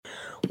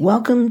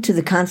Welcome to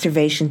the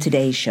Conservation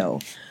Today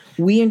show.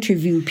 We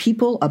interview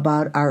people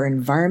about our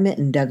environment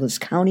in Douglas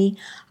County.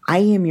 I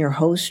am your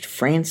host,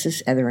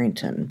 Frances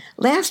Etherington.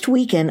 Last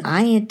weekend,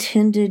 I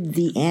attended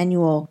the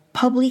annual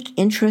Public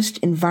Interest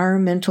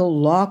Environmental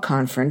Law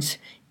Conference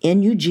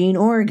in Eugene,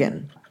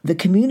 Oregon. The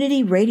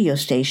community radio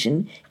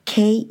station,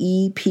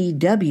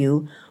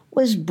 KEPW,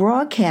 was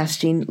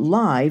broadcasting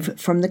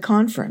live from the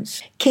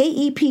conference.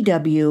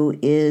 KEPW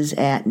is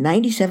at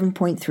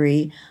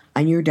 97.3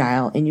 on your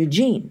dial in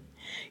Eugene.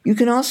 You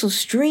can also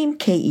stream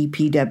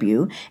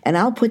KEPW, and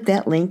I'll put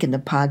that link in the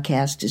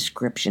podcast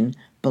description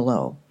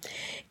below.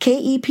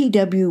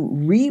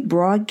 KEPW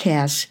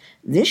rebroadcasts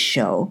this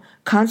show,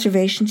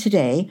 Conservation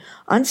Today,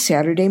 on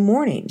Saturday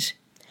mornings.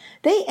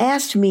 They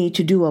asked me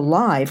to do a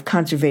live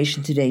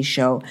Conservation Today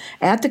show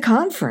at the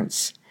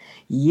conference.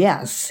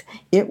 Yes,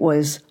 it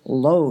was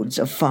loads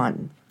of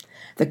fun.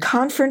 The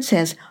conference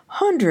has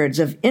hundreds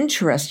of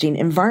interesting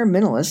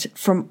environmentalists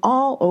from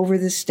all over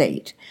the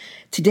state.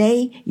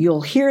 Today,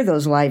 you'll hear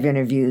those live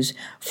interviews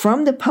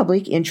from the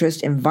Public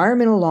Interest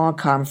Environmental Law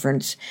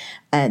Conference.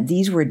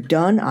 These were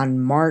done on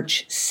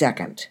March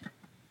 2nd.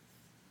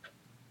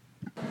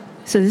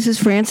 So this is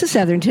Frances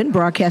Etherington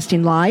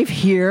broadcasting live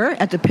here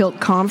at the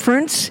PILT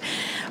Conference,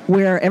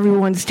 where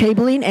everyone's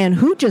tabling, and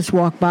who just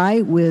walked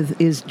by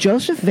is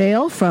Joseph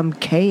Vale from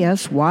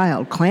KS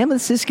Wild,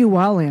 Klamath-Siskiyou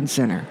Wildland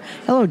Center.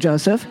 Hello,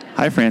 Joseph.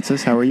 Hi,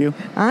 Frances. How are you?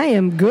 I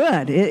am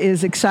good. It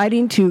is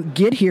exciting to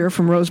get here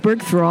from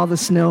Roseburg through all the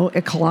snow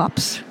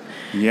eclipse.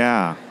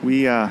 Yeah,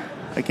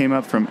 I came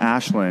up from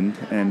Ashland,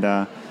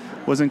 and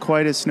wasn't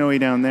quite as snowy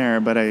down there,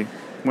 but I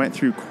went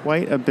through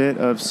quite a bit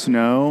of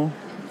snow,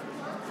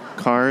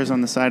 cars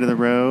on the side of the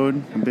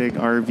road, a big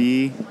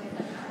RV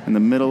in the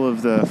middle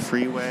of the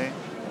freeway.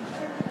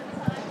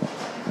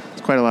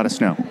 Quite a lot of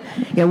snow.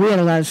 Yeah, we had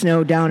a lot of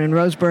snow down in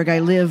Roseburg. I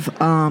live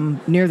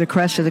near the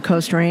crest of the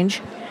Coast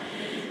Range,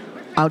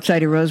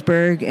 outside of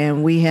Roseburg,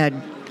 and we had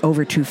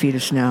over 2 feet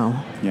of snow.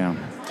 Yeah,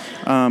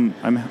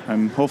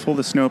 I'm hopeful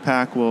the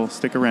snowpack will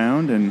stick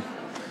around, and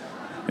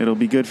it'll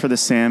be good for the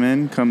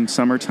salmon come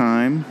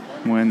summertime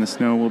when the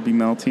snow will be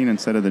melting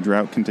instead of the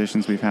drought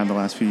conditions we've had the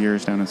last few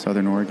years down in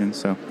southern Oregon.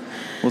 So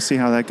we'll see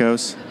how that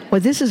goes. Well,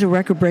 this is a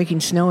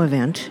record-breaking snow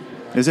event.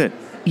 Is it?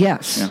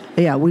 Yes.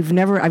 Yeah,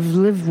 I've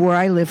lived where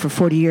I live for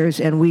 40 years,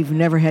 and we've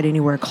never had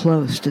anywhere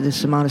close to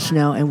this amount of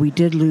snow, and we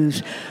did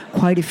lose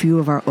quite a few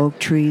of our oak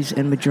trees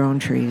and madrone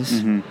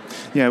trees.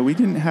 Mm-hmm. Yeah, we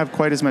didn't have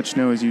quite as much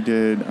snow as you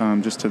did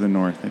just to the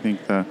north. I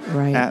think the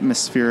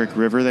atmospheric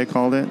river, they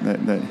called it,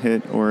 that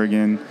hit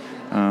Oregon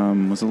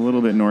was a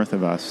little bit north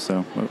of us,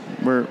 so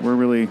we're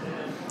really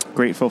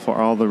grateful for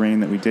all the rain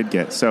that we did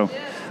get. So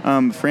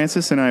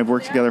Frances and I have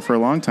worked together for a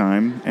long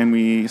time, and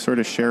we sort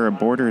of share a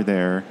border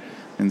there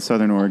in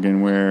southern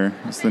Oregon, where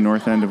it's the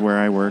north end of where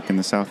I work and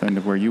the south end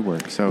of where you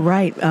work. So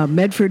right.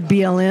 Medford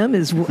BLM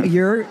is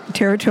your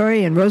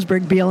territory, and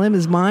Roseburg BLM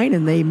is mine,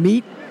 and they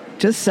meet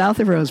just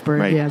south of Roseburg.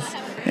 Right. Yes.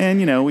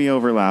 And, we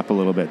overlap a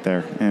little bit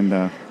there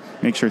and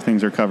make sure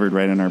things are covered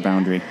right in our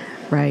boundary.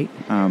 Right.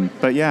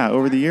 But, yeah,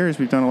 over the years,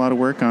 we've done a lot of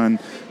work on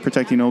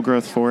protecting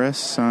old-growth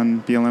forests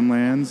on BLM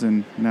lands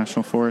and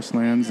national forest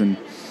lands, and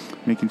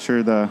making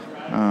sure the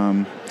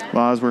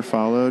laws were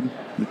followed,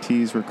 the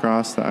T's were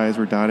crossed, the I's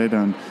were dotted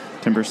on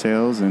timber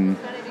sales, and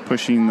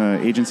pushing the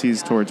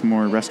agencies towards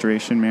more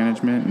restoration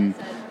management and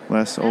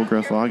less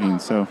old-growth logging.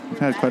 So we've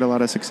had quite a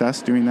lot of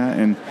success doing that,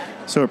 and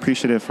so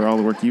appreciative for all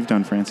the work you've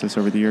done, Frances,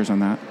 over the years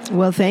on that.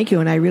 Well, thank you,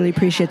 and I really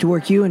appreciate the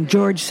work you and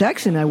George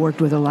Sexton I worked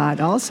with a lot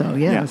also,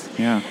 yes.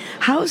 Yeah.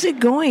 How's it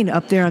going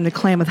up there on the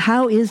Klamath?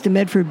 How is the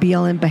Medford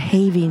BLM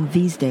behaving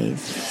these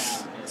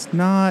days? It's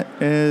not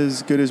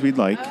as good as we'd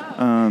like.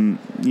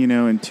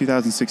 In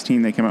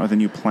 2016, they came out with a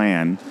new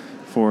plan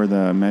for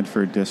the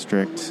Medford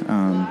district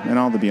and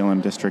all the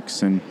BLM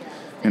districts in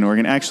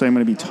Oregon. Actually, I'm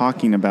going to be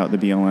talking about the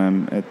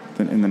BLM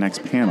in the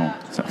next panel.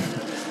 So,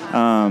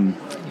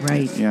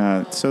 right.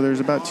 Yeah. So there's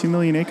about 2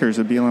 million acres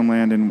of BLM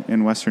land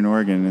in Western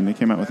Oregon, and they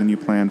came out with a new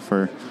plan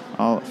for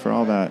all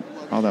that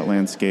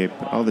landscape,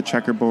 all the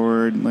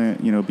checkerboard land,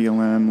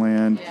 BLM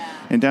land,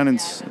 and down in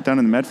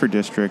the Medford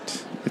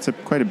district, it's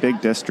quite a big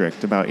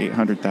district, about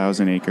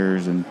 800,000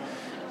 acres, and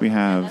we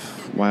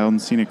have wild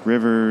and scenic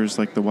rivers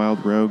like the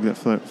Wild Rogue that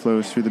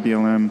flows through the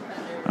BLM,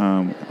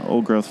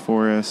 old-growth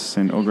forests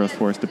and old-growth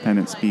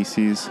forest-dependent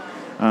species.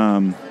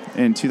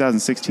 In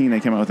 2016,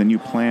 they came out with a new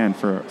plan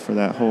for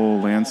that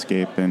whole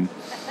landscape, and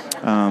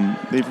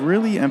they've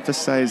really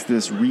emphasized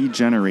this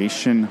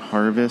regeneration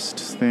harvest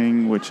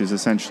thing, which is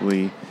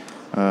essentially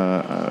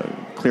a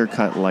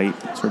clear-cut light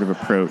sort of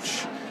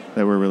approach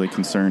that we're really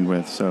concerned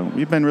with. So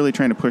we've been really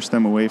trying to push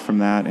them away from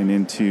that and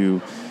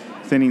into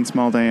thinning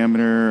small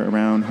diameter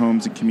around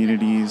homes and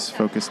communities,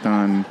 focused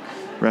on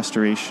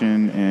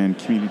restoration and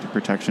community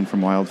protection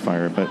from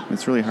wildfire. But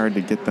it's really hard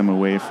to get them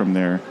away from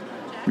their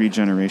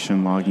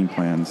regeneration logging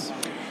plans.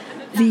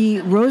 The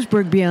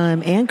Roseburg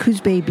BLM and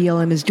Coos Bay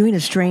BLM is doing a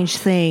strange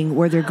thing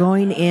where they're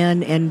going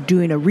in and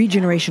doing a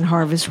regeneration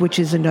harvest, which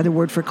is another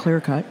word for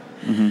clear cut.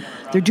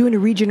 Mm-hmm. They're doing a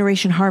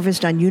regeneration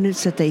harvest on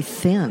units that they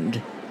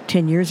thinned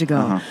 10 years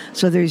ago.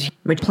 So there's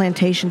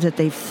plantations that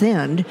they've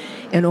thinned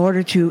in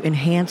order to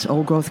enhance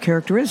old growth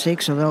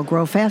characteristics so they'll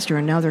grow faster,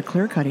 and now they're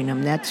clear cutting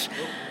them. That's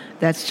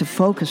the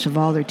focus of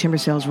all their timber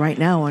sales right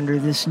now under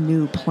this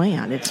new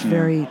plan. It's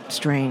very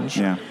strange.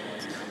 Yeah.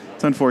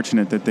 It's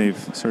unfortunate that they've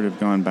sort of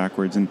gone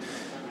backwards. And,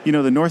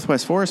 the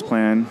Northwest Forest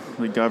Plan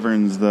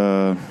governs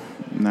the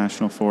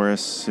national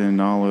forests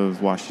in all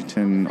of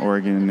Washington,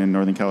 Oregon, and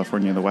Northern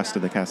California, the west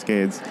of the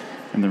Cascades,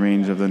 and the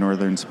range of the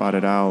northern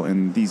spotted owl.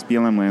 And these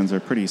BLM lands are a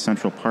pretty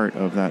central part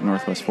of that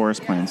Northwest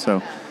Forest Plan.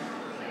 So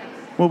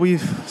what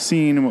we've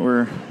seen and what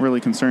we're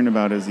really concerned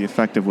about is the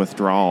effective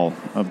withdrawal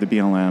of the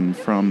BLM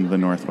from the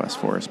Northwest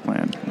Forest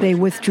Plan. They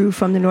withdrew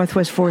from the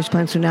Northwest Forest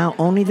Plan, so now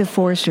only the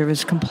Forest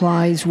Service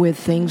complies with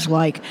things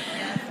like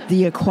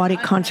the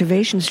Aquatic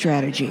Conservation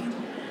Strategy.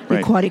 The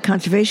Aquatic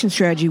Conservation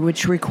Strategy,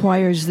 which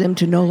requires them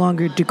to no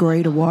longer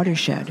degrade a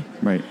watershed.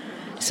 Right.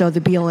 So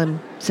the BLM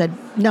said,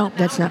 no,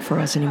 that's not for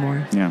us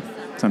anymore. Yeah.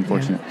 It's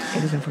unfortunate. Yeah,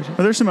 it is unfortunate.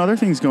 But there's some other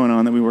things going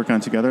on that we work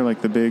on together,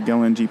 like the big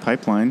LNG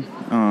pipeline,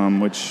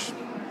 which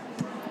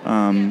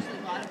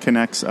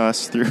connects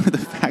us through the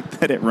fact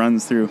that it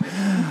runs through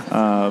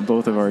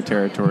both of our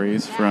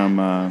territories from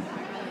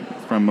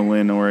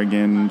Malin,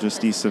 Oregon,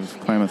 just east of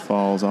Klamath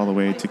Falls, all the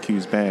way to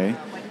Coos Bay.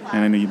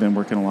 And I know you've been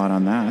working a lot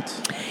on that.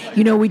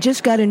 We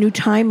just got a new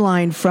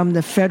timeline from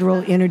the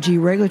Federal Energy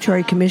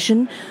Regulatory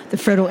Commission, the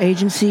federal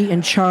agency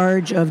in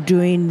charge of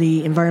doing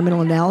the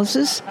environmental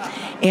analysis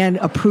and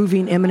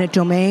approving eminent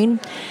domain.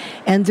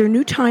 And their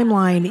new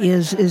timeline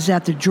is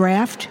that the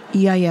draft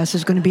EIS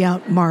is going to be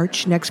out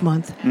next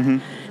month.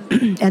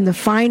 Mm-hmm. And the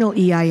final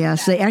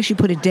EIS, they actually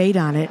put a date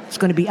on it. It's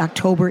going to be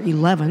October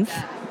 11th,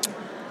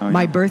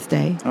 my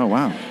birthday. Oh,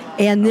 wow.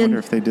 And then, I wonder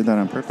if they did that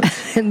on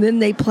purpose. And then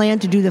they plan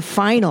to do the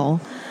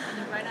final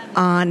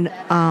on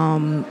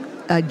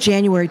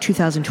January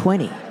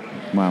 2020.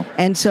 Wow.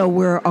 And so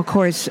we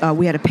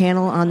had a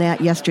panel on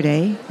that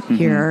yesterday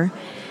here,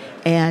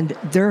 and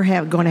they're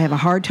going to have a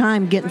hard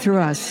time getting through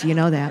us. You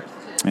know that.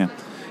 Yeah,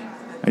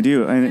 I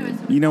do. And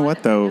you know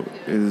what, though,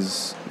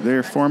 is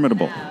they're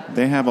formidable.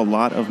 They have a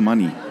lot of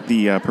money.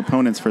 The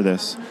proponents for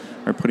this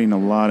are putting a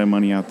lot of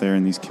money out there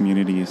in these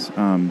communities.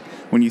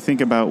 When you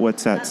think about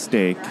what's at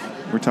stake,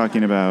 we're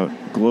talking about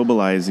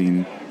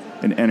globalizing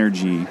an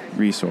energy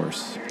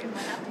resource.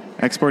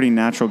 Exporting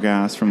natural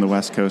gas from the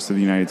west coast of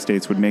the United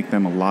States would make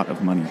them a lot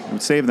of money. It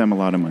would save them a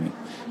lot of money.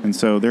 And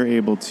so they're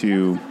able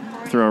to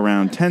throw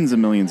around tens of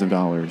millions of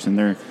dollars, and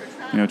they're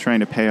trying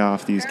to pay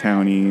off these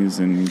counties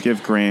and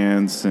give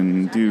grants,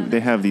 and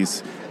they have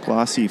these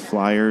glossy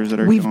flyers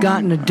that are We've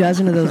gotten a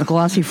dozen of those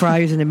glossy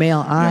flyers in the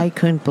mail. I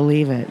couldn't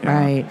believe it. Yeah.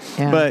 Right.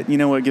 Yeah. But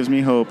what gives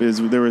me hope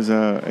is there was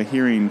a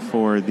hearing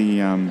for the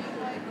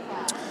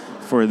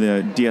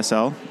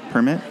DSL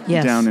permit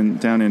down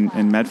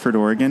in Medford,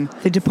 Oregon.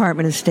 The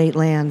Department of State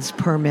Lands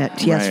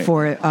permit, yes,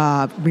 for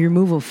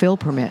removal fill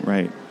permit.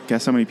 Right.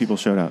 Guess how many people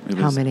showed up?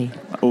 How many?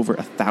 Over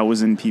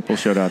 1,000 people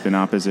showed up in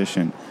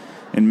opposition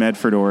in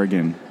Medford,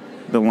 Oregon.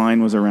 The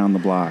line was around the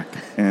block.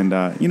 And,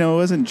 it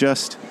wasn't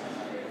just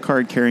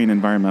card-carrying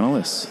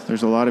environmentalists.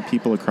 There's a lot of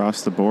people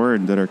across the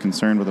board that are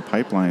concerned with a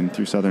pipeline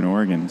through southern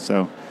Oregon.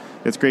 So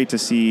it's great to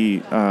see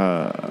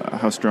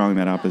how strong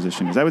that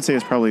opposition is. I would say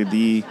it's probably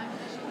the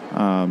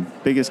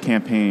biggest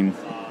campaign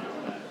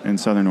in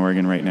southern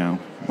Oregon right now.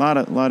 A lot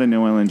of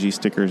no LNG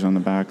stickers on the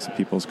backs of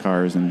people's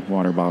cars and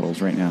water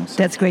bottles right now. So.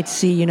 That's great to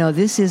see.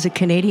 This is a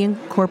Canadian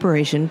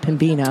corporation,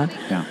 Pembina,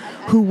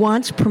 who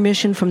wants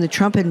permission from the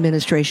Trump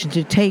administration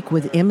to take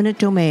with eminent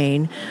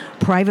domain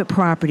private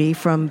property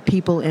from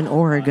people in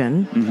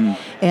Oregon. Mm-hmm.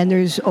 And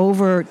there's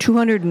over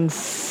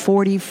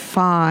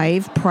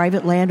 245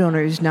 private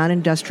landowners,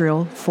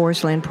 non-industrial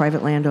forest land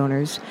private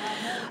landowners,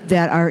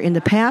 that are in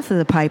the path of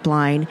the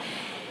pipeline.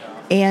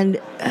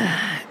 And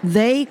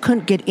they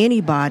couldn't get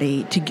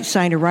anybody to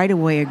sign a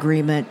right-of-way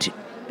agreement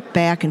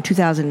back in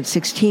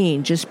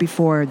 2016, just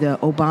before the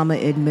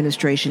Obama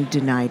administration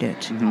denied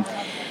it. Mm-hmm.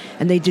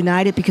 And they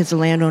denied it because the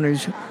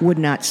landowners would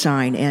not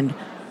sign. And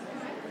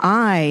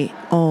I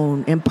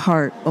am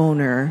part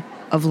owner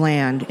of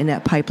land in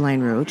that pipeline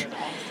route.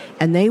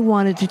 And they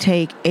wanted to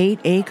take 8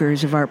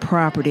 acres of our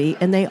property,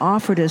 and they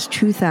offered us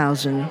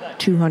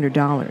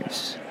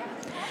 $2,200.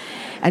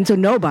 And so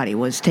nobody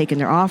was taking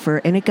their offer,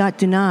 and it got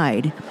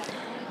denied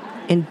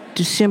in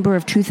December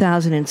of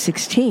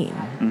 2016.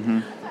 Mm-hmm.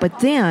 But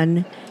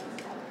then,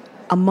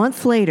 a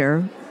month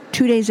later,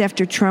 2 days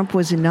after Trump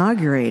was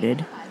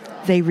inaugurated,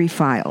 they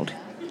refiled.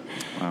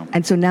 Wow.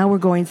 And so now we're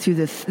going through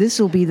this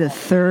will be the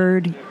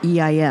third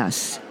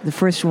EIS. The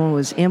first one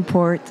was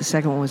import, the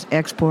second one was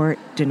export,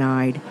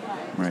 denied.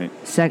 Right.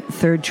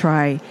 Third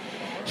try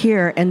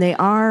here, and they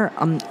are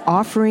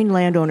offering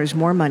landowners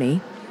more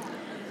money.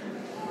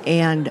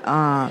 And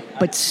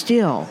but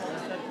still,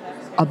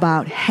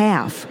 about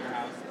half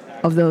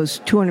of those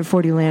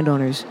 240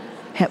 landowners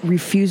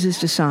refuses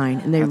to sign,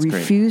 and they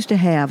refuse to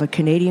have a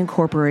Canadian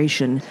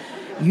corporation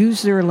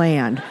use their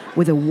land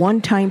with a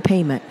one-time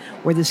payment,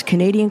 where this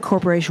Canadian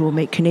corporation will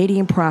make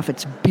Canadian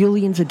profits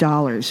billions of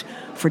dollars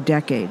for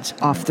decades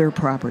off their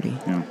property.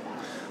 Yeah.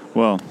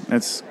 Well,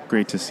 that's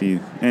great to see.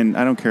 And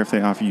I don't care if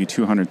they offer you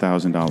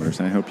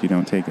 $200,000. I hope you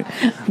don't take it.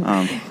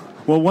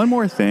 Well, one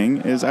more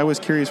thing is I was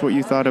curious what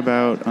you thought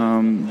about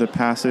the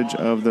passage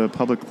of the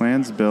public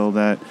lands bill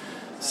that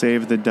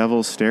saved the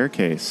Devil's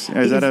Staircase.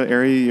 Is that an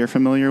area you're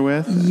familiar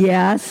with?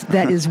 Yes,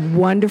 that is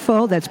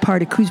wonderful. That's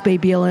part of Coos Bay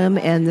BLM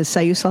and the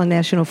Siuslaw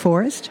National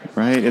Forest.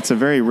 Right. It's a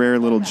very rare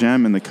little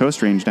gem in the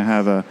Coast Range to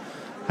have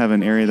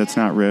an area that's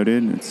not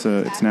roaded.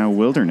 It's now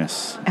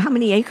wilderness. How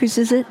many acres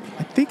is it?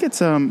 I think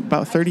it's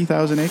about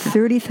 30,000 acres.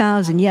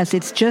 30,000, yes.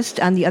 It's just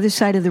on the other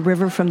side of the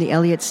river from the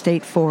Elliott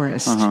State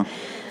Forest. Uh-huh.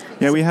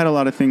 Yeah, we had a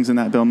lot of things in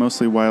that bill,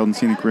 mostly wild and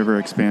scenic river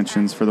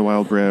expansions for the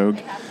Wild Rogue.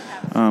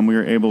 We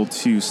were able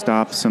to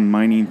stop some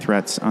mining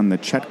threats on the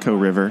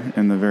Chetco River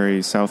in the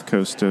very south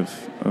coast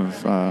of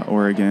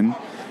Oregon.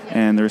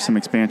 And there's some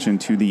expansion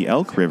to the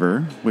Elk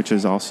River, which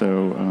is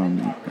also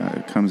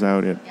comes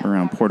out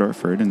around Port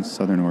Orford in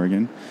southern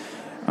Oregon.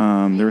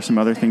 There were some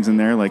other things in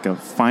there, like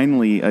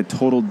finally a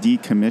total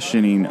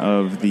decommissioning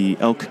of the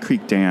Elk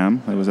Creek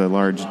Dam. That was a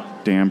large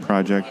dam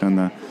project on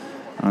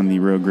the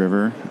Rogue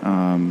River,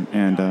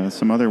 and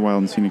some other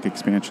wild and scenic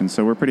expansions.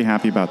 So we're pretty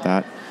happy about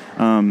that.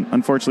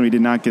 Unfortunately, we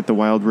did not get the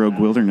Wild Rogue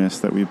Wilderness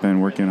that we've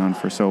been working on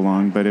for so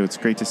long, but it's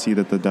great to see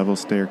that the Devil's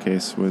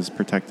Staircase was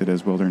protected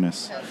as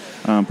wilderness.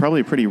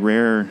 Probably a pretty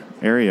rare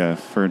area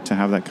to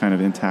have that kind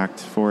of intact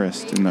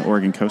forest in the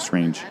Oregon Coast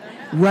Range.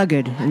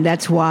 Rugged, and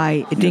that's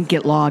why it didn't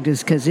get logged,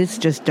 is because it's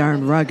just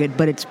darn rugged,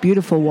 but it's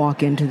beautiful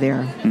walk into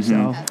there. Mm-hmm.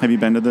 So, have you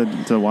been to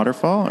the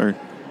waterfall? Or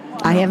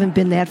I haven't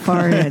been that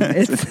far in.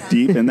 It's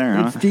deep in there,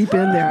 huh? It's deep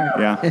in there.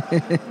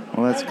 Yeah.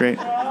 Well, that's great.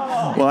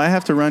 Well, I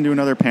have to run to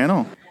another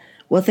panel.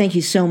 Well, thank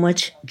you so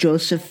much,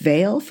 Joseph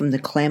Vale from the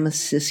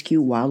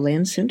Klamath-Siskiyou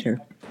Wildland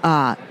Center.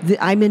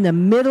 I'm in the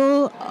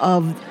middle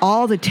of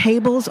all the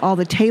tables. All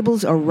the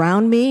tables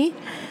around me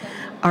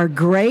are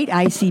great.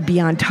 I see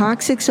Beyond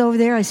Toxics over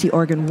there. I see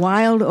Oregon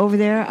Wild over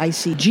there. I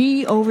see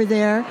G over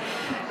there.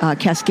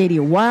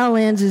 Cascadia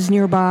Wildlands is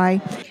nearby.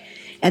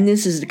 And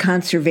this is the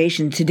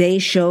Conservation Today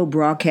show,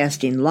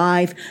 broadcasting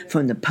live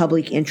from the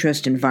Public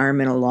Interest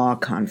Environmental Law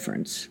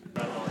Conference.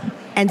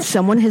 And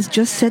someone has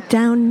just sat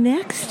down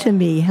next to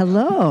me.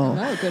 Hello.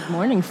 Hello. Good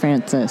morning,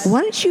 Francis.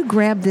 Why don't you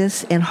grab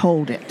this and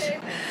hold it?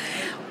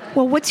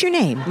 Well, what's your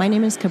name? My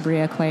name is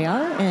Cabria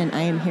Cuellar, and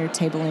I am here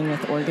tabling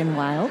with Oregon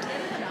Wild.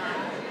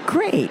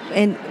 Great.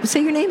 And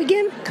say your name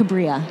again?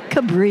 Cabria.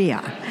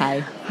 Cabria. Hi.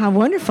 How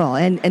wonderful.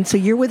 And so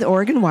you're with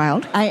Oregon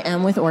Wild? I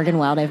am with Oregon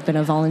Wild. I've been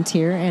a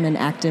volunteer and an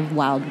active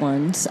Wild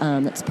Ones.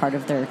 That's part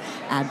of their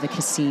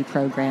advocacy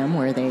program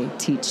where they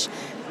teach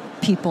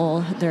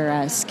people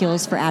their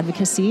skills for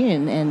advocacy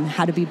and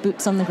how to be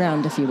boots on the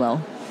ground, if you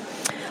will.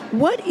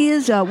 What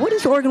is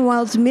Oregon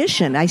Wild's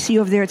mission? I see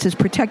over there it says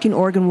protecting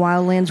Oregon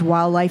wildlands,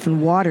 wildlife,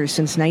 and water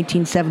since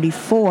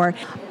 1974.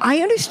 I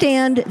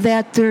understand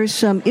that there's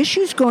some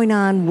issues going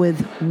on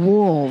with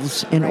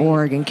wolves in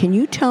Oregon. Can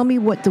you tell me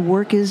what the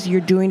work is you're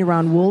doing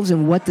around wolves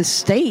and what the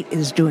state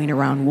is doing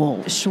around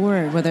wolves?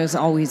 Sure. Well, there's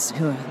always,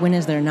 when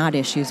is there not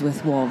issues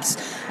with wolves?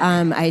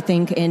 I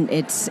think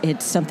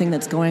it's something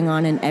that's going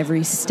on in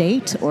every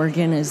state.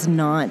 Oregon is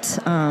not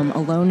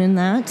alone in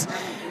that.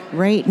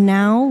 Right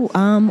now,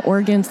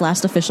 Oregon's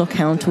last official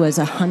count was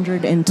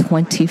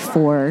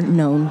 124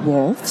 known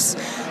wolves.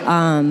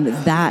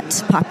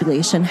 That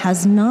population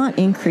has not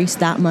increased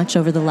that much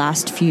over the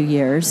last few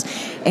years,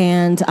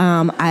 and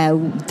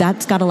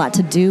that's got a lot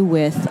to do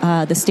with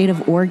the state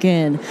of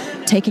Oregon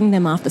taking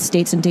them off the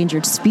state's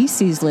endangered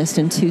species list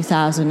in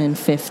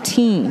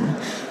 2015.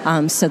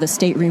 So the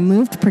state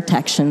removed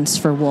protections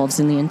for wolves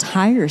in the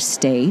entire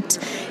state,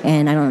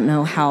 and I don't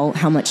know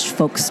how much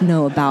folks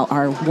know about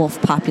our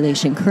wolf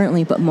population currently,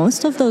 but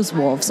most of those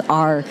wolves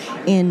are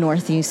in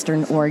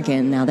northeastern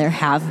Oregon. Now, there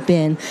have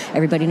been,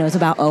 everybody knows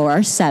about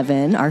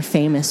OR7, our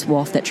famous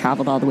wolf that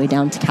traveled all the way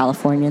down to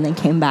California and then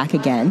came back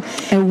again.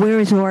 And where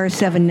is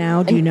OR7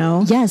 now? Do you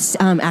know? Yes.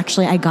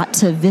 Actually, I got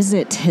to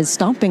visit his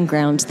stomping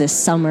grounds this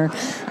summer.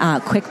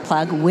 Quick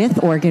plug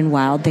with Oregon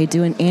Wild. They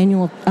do an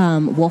annual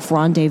wolf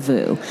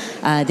rendezvous.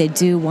 They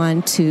do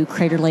one to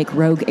Crater Lake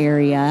Rogue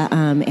area,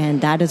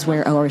 and that is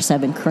where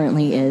OR7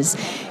 currently is.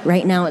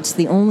 Right now, it's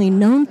the only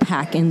known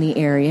pack in the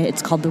area.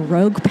 It's called the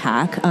Rogue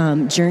Pack.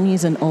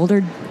 Journey's an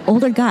older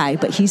guy,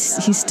 but he's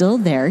still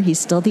there. He's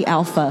still the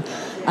alpha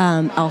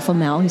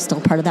male. He's still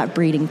part of that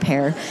breeding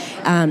pair.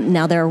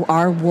 Now there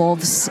are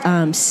wolves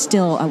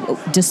still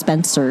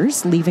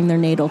dispensers leaving their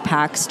natal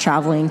packs,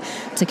 traveling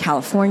to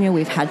California.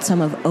 We've had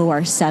some of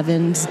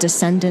OR7's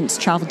descendants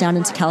travel down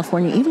into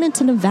California, even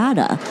into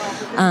Nevada.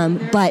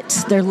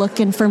 But they're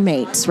looking for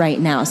mates right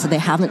now, so they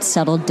haven't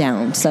settled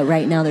down. So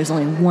right now there's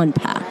only one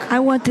pack. I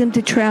want them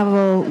to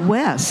travel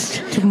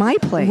west to my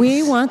place.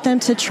 We want them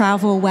to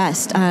travel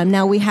west.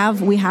 Now we have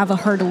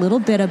heard a little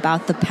bit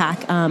about the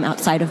pack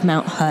outside of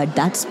Mount Hood.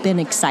 that's been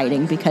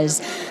exciting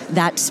because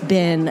that's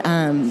been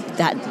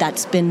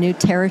that's been new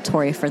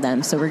territory for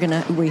them. So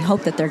we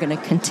hope that they're gonna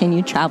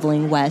continue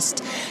traveling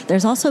west.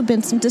 There's also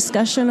been some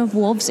discussion of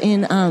wolves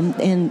in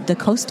the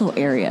coastal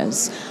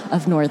areas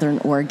of northern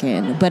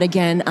Oregon, but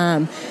again,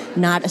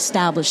 not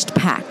established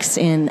packs.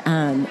 And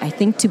I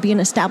think to be an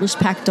established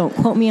pack, don't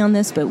quote me on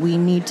this, but we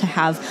need to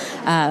have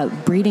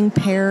breeding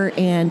pair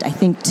and I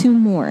think 2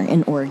 more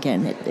in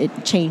Oregon.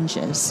 It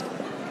changes.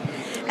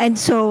 And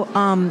so,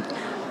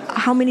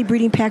 how many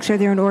breeding packs are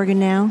there in Oregon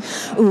now?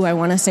 Ooh, I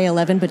want to say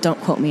 11, but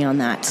don't quote me on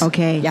that.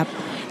 Okay. Yep.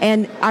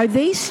 And are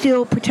they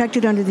still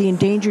protected under the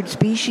Endangered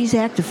Species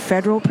Act, the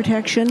federal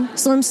protection?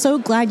 So I'm so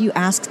glad you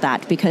asked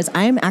that because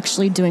I'm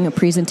actually doing a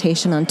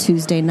presentation on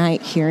Tuesday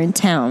night here in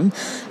town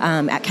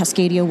at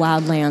Cascadia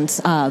Wildlands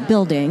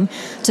building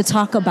to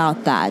talk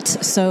about that.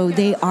 So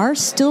they are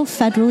still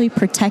federally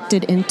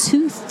protected in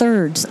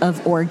 2/3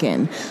 of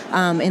Oregon,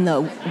 in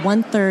the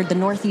 1/3, the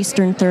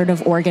northeastern third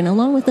of Oregon,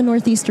 along with the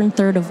northeastern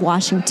third of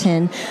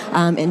Washington.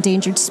 Federal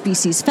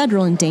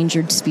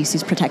endangered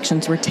species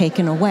protections were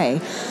taken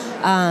away.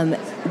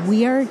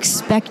 We are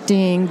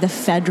expecting the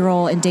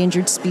federal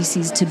endangered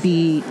species to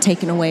be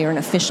taken away or an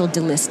official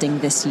delisting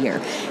this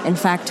year. In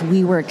fact,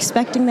 we were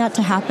expecting that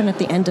to happen at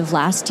the end of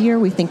last year.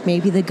 We think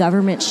maybe the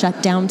government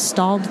shutdown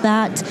stalled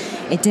that.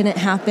 It didn't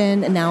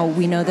happen. And now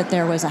we know that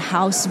there was a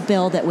House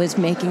bill that was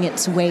making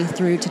its way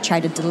through to try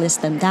to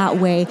delist them that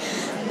way.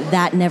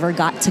 That never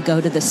got to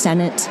go to the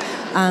Senate.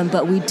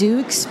 But we do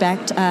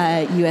expect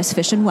U.S.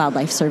 Fish and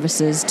Wildlife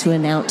Services to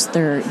announce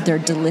their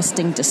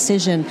delisting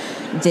decision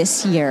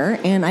this year.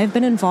 And I've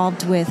been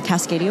involved with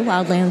Cascadia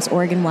Wildlands,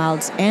 Oregon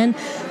Wilds, and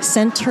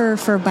Center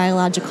for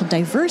Biological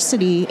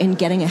Diversity in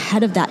getting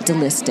ahead of that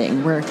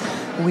delisting, where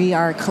we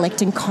are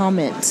collecting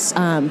comments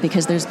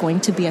because there's going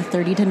to be a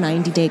 30 to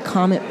 90-day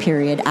comment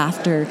period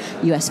after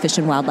U.S. Fish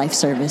and Wildlife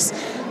Service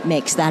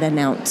makes that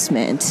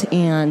announcement.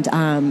 And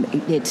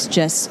it's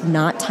just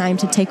not time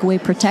to take away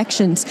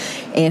protections.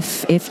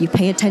 If you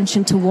pay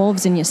attention to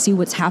wolves and you see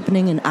what's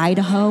happening in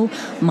Idaho,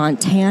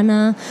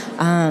 Montana,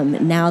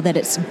 now that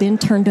it's been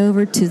turned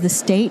over to the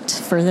state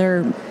for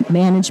their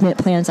management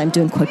plans, I'm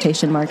doing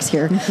quotation marks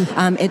here,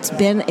 it's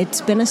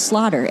been a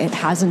slaughter. It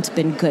hasn't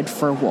been good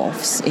for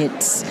wolves.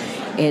 It's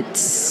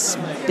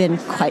been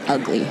quite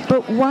ugly.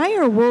 But why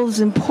are wolves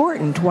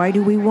important? Why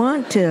do we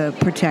want to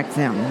protect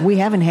them? We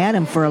haven't had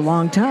them for a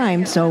long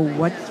time, so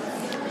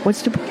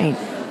what's the point?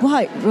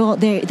 Well,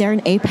 they're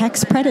an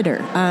apex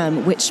predator,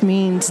 which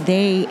means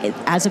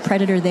as a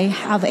predator, they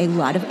have a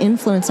lot of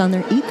influence on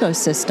their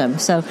ecosystem.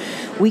 So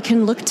we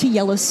can look to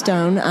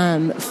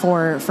Yellowstone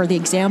for the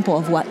example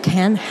of what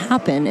can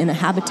happen in a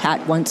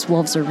habitat once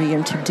wolves are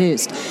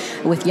reintroduced.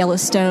 With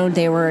Yellowstone,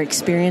 they were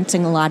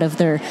experiencing a lot of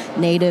their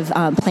native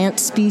plant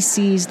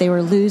species. They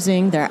were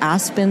losing their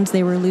aspens.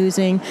 They were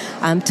losing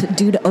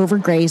due to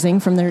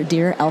overgrazing from their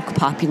deer elk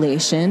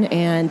population,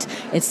 and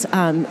it's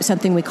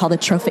something we call the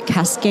trophic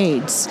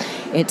cascades.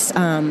 It's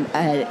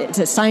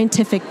a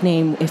scientific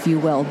name, if you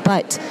will,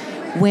 but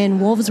when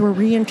wolves were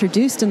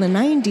reintroduced in the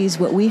 90s,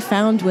 what we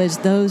found was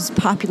those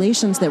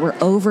populations that were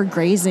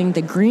overgrazing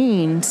the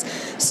greens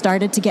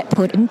started to get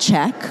put in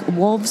check.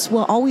 Wolves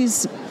will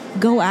always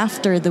go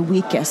after the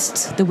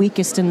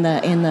weakest in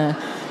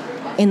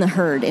the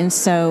herd, and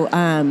so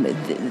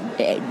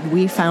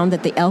we found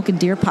that the elk and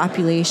deer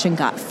population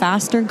got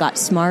faster, got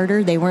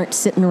smarter. They weren't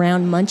sitting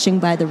around munching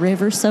by the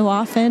river so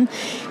often.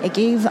 It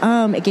gave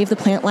the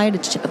plant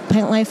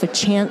life a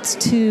chance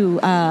to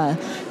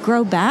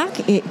grow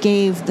back. It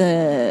gave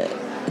the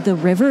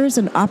rivers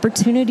an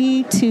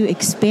opportunity to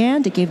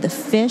expand. It gave the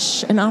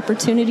fish an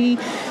opportunity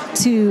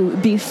to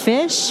be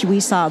fish. We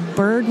saw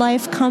bird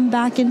life come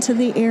back into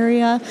the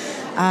area.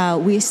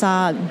 We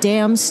saw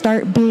dams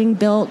start being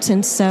built,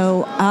 and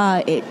so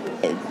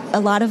a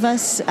lot of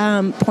us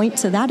point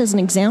to that as an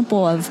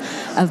example of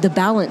the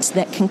balance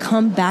that can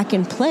come back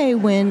in play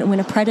when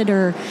a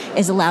predator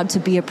is allowed to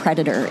be a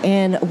predator.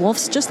 And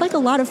wolves, just like a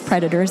lot of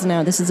predators,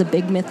 now this is a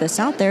big myth that's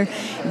out there,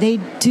 they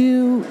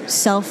do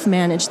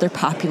self-manage their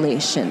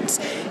populations.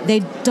 They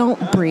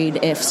don't breed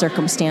if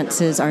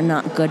circumstances are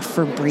not good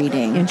for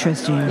breeding.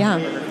 Interesting.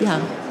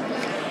 Yeah.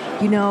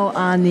 You know,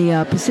 on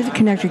the Pacific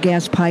Connector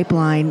gas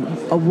pipeline,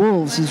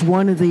 wolves is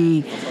one of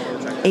the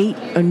 8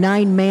 or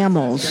 9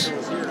 mammals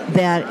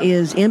that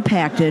is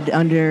impacted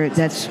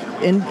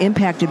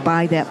impacted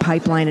by that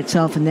pipeline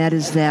itself, and that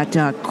is that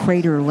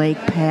Crater Lake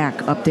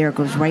pack up there. It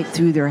goes right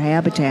through their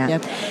habitat.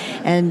 Yep.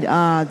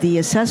 And the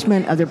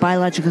assessment of their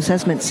biological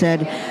assessment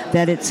said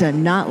that it's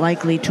not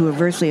likely to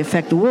adversely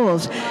affect the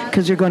wolves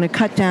because they're going to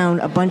cut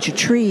down a bunch of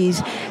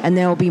trees and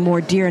there will be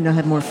more deer and they'll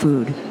have more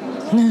food.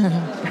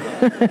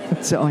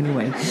 So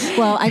anyway.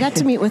 Well, I got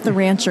to meet with a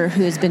rancher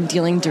who has been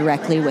dealing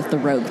directly with the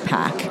rogue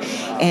pack.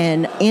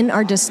 And in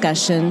our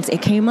discussions,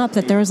 it came up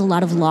that there was a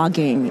lot of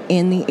logging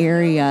in the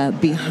area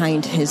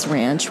behind his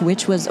ranch,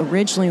 which was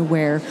originally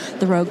where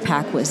the rogue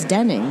pack was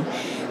denning.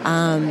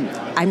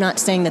 I'm not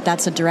saying that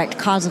that's a direct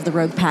cause of the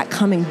rogue pack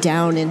coming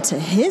down into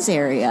his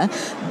area,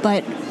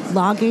 but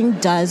logging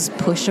does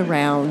push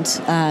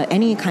around,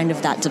 any kind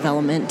of that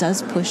development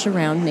does push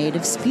around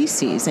native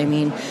species. I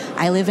mean,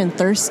 I live in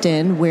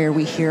Thurston, where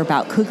we hear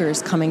about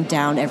cougars coming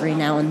down every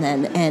now and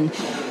then, and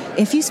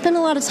if you spend a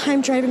lot of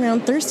time driving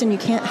around Thurston, you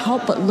can't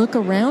help but look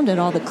around at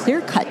all the clear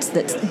cuts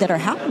that are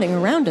happening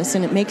around us,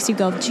 and it makes you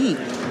go, gee,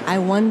 I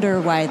wonder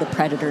why the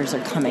predators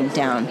are coming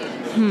down.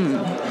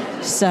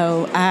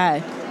 So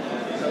I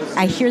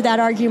hear that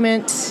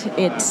argument.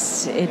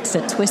 It's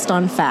a twist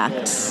on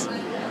facts.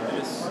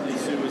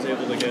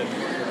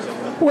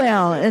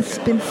 Well, it's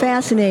been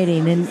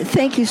fascinating, and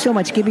thank you so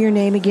much. Give me your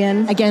name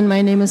again. Again,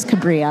 my name is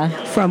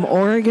Cabria. From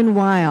Oregon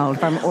Wild.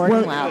 From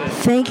Oregon Wild.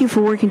 Thank you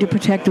for working to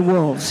protect the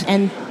wolves.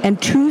 And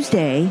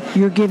Tuesday,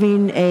 you're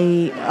giving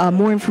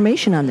more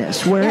information on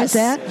this. Where is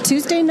that?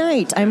 Tuesday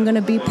night, I'm going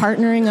to be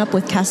partnering up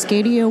with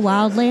Cascadia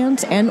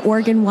Wildlands and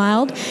Oregon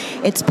Wild.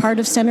 It's part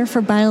of Center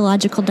for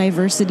Biological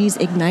Diversity's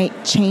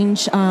Ignite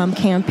Change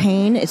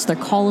campaign. It's their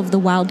Call of the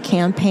Wild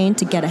campaign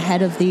to get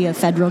ahead of the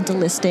federal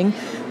delisting,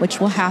 which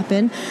will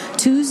happen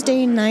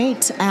Tuesday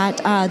night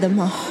at I'm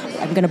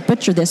going to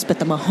butcher this, but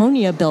the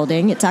Mahonia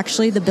building. It's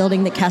actually the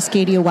building that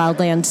Cascadia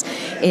Wildlands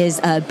is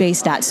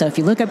based at. So if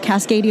you look up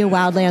Cascadia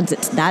Wildlands,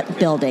 it's that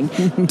building.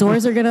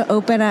 Doors are going to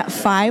open at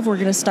 5. We're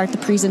going to start the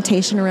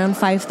presentation around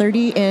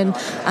 5:30.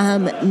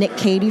 And Nick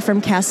Cady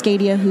from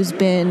Cascadia, who's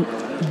been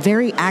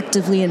very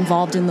actively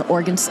involved in the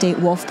Oregon State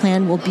Wolf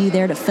Plan, will be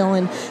there to fill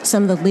in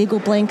some of the legal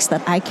blanks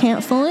that I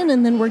can't fill in,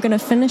 and then we're going to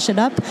finish it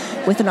up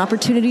with an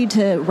opportunity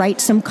to write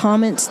some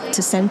comments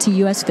to send to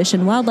U.S. Fish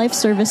and Wildlife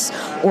Service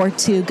or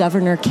to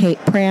Governor Kate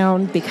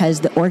Brown, because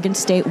the Oregon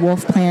State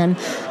Wolf Plan,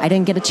 I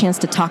didn't get a chance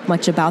to talk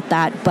much about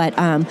that, but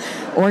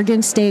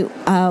Oregon State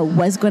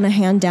was going to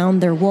hand down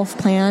their wolf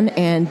plan,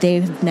 and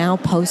they've now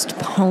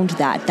postponed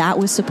that. That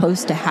was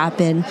supposed to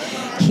happen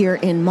here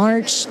in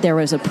March. There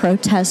was a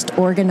protest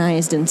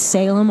organized in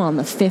Salem on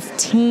the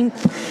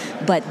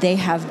 15th, but they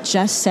have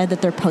just said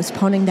that they're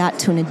postponing that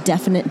to an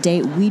indefinite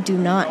date. We do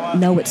not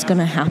know what's going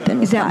to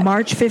happen. Is that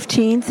March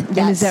 15th? Yes.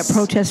 And is that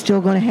protest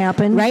still going to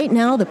happen? Right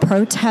now, the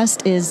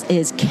protest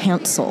is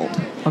canceled.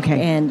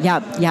 Okay. And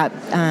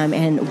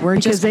and we're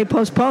because they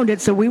postponed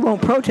it, so we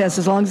won't protest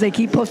as long as they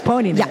keep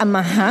postponing it.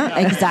 Yeah,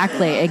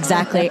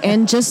 exactly.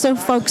 And just so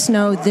folks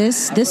know,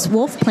 this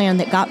wolf plan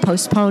that got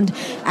postponed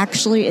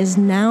actually is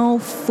now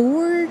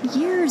 4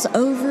 years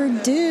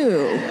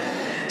overdue.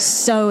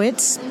 So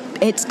it's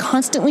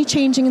constantly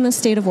changing in the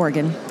state of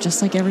Oregon,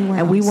 just like everywhere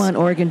else. And we want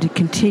Oregon to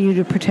continue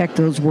to protect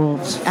those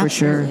wolves, for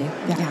Absolutely. sure.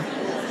 Yeah.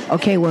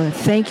 Okay, well,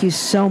 thank you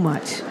so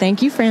much.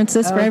 Thank you,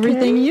 Francis, for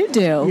everything you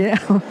do.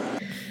 Yeah.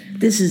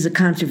 This is a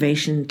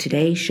Conservation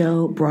Today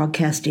show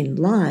broadcasting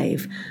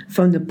live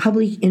from the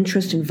Public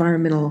Interest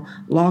Environmental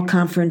Law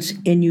Conference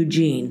in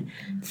Eugene.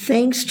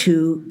 Thanks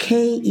to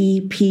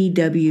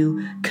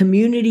KEPW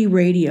Community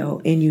Radio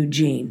in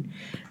Eugene.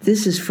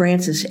 This is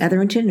Francis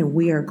Etherington, and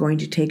we are going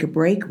to take a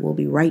break. We'll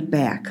be right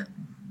back.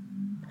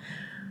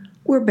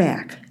 We're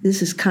back.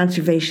 This is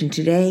Conservation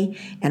Today,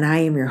 and I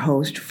am your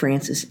host,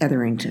 Francis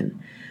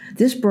Etherington.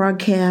 This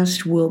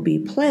broadcast will be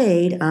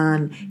played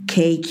on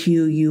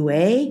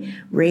KQUA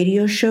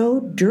radio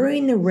show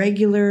during the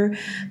regular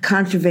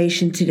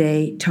Conservation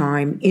Today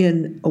time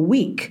in a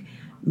week.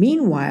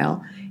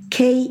 Meanwhile,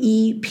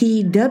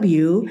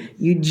 KEPW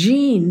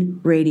Eugene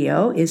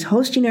Radio is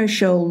hosting our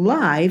show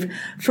live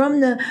from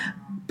the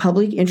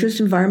Public Interest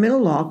Environmental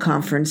Law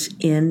Conference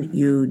in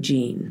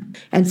Eugene.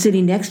 And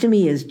sitting next to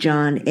me is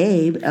John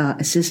Abe,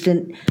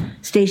 Assistant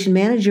Station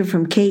Manager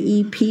from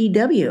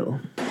KEPW.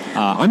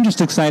 I'm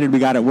just excited we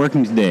got it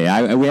working today.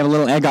 We have a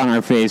little egg on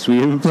our face.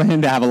 We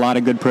planned to have a lot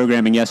of good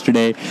programming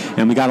yesterday,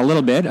 and we got a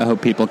little bit. I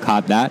hope people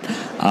caught that.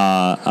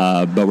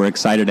 But we're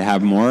excited to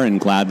have more and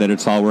glad that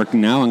it's all working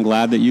now, and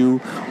glad that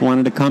you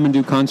wanted to come and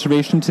do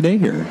Conservation Today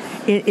here.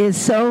 It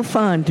is so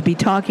fun to be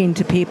talking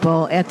to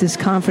people at this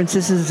conference.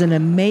 This is an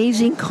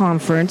amazing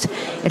conference.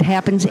 It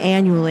happens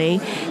annually.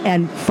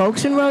 And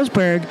folks in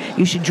Roseburg,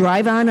 you should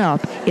drive on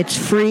up. It's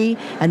free,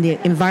 and the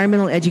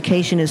environmental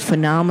education is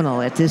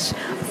phenomenal at this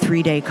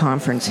 3-day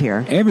conference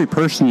here. Every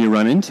person you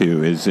run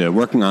into is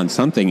working on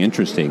something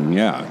interesting,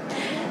 yeah.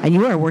 And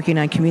you are working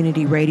on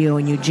community radio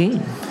in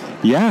Eugene.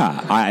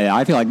 Yeah,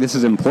 I feel like this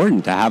is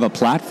important to have a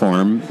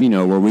platform,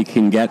 where we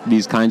can get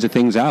these kinds of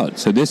things out.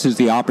 So this is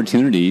the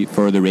opportunity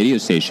for the radio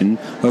station.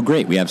 Oh,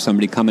 great, we have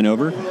somebody coming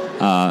over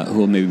who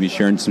will maybe be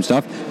sharing some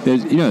stuff.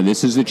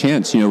 This is the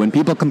chance. When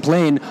people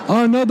complain,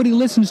 oh, nobody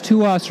listens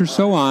to us or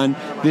so on,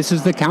 this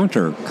is the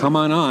counter. Come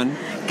on.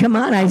 Come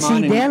on, I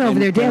see Dan over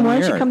there. Dan, why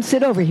don't you come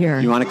sit over here?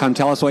 You want to come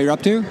tell us what you're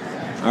up to? All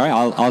right,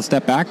 I'll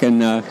step back and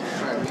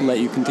let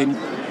you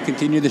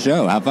continue the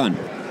show. Have fun.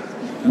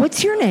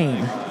 What's your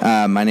name?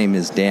 My name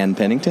is Dan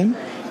Pennington.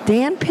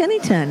 Dan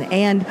Pennington.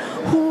 And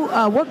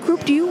what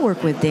group do you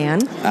work with,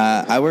 Dan?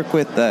 I work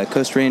with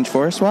Coast Range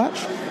Forest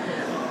Watch.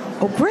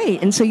 Oh,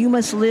 great. And so you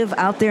must live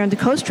out there on the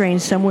Coast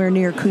Range somewhere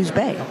near Coos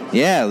Bay.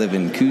 Yeah, I live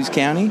in Coos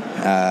County.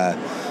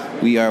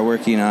 we are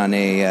working on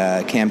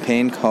a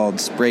campaign called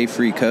Spray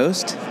Free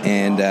Coast,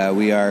 and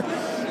we are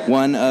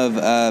one of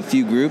a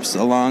few groups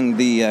along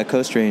the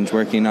Coast Range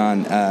working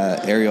on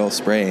aerial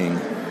spraying.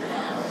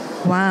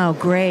 Wow,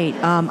 great.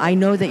 I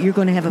know that you're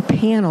going to have a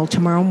panel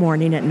tomorrow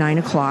morning at 9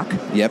 o'clock.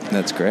 Yep,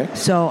 that's correct.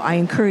 So I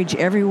encourage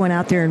everyone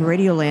out there in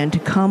Radioland to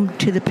come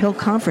to the PIL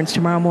conference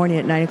tomorrow morning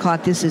at 9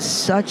 o'clock. This is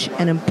such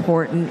an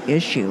important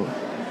issue.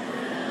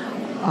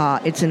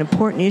 It's an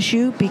important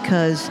issue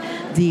because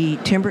the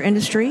timber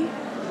industry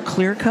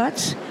clear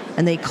cuts,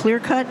 and they clear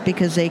cut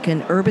because they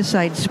can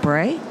herbicide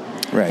spray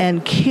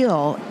and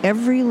kill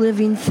every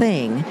living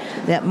thing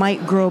that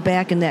might grow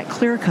back in that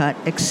clear cut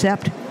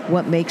except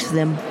what makes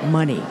them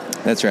money.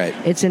 That's right.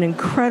 It's an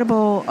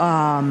incredible,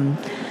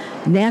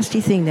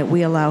 nasty thing that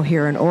we allow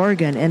here in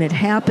Oregon, and it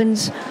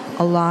happens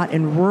a lot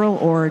in rural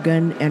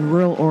Oregon, and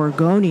rural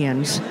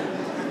Oregonians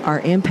are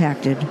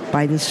impacted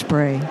by this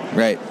spray.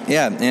 Right,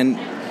 yeah, and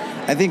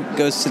I think it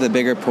goes to the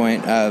bigger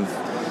point of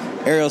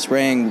aerial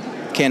spraying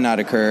cannot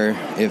occur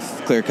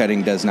if clear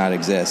cutting does not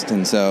exist,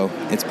 and so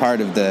it's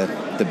part of the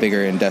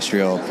bigger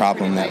industrial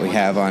problem that we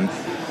have on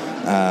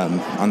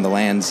the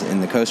lands in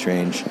the Coast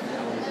Range.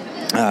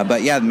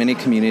 But yeah, many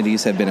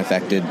communities have been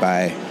affected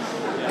by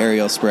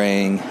aerial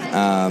spraying,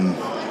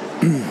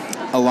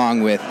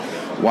 along with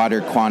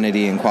water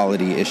quantity and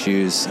quality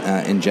issues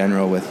in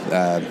general with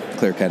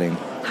clear cutting.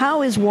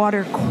 How is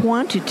water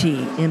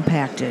quantity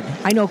impacted?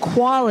 I know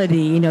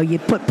quality, you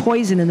put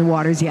poison in the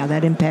waters,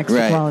 that impacts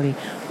the quality.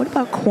 What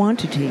about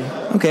quantity?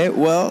 Okay,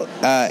 well,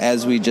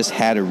 as we just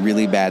had a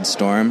really bad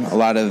storm, a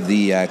lot of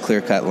the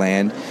clear-cut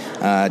land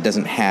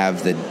doesn't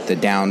have the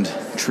downed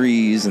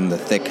trees and the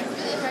thick,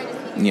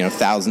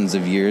 thousands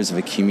of years of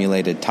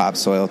accumulated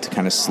topsoil to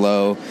kind of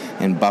slow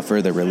and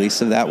buffer the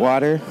release of that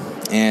water.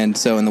 And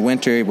so in the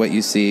winter, what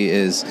you see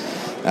is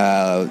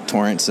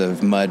torrents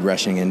of mud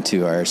rushing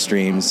into our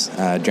streams,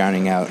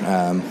 drowning out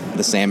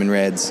the salmon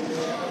redds.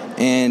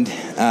 And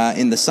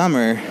in the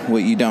summer,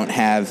 what you don't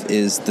have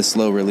is the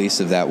slow release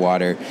of that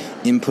water,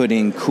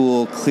 inputting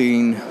cool,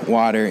 clean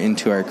water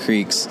into our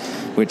creeks,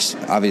 which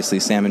obviously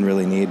salmon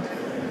really need.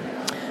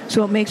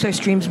 So it makes our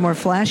streams more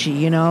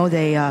flashy,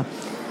 They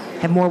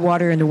have more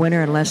water in the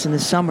winter and less in the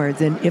summer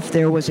than if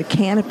there was a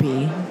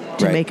canopy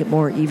to make it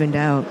more evened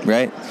out.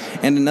 Right.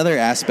 And another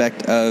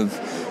aspect of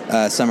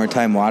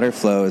summertime water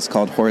flow is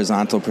called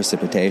horizontal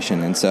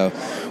precipitation. And so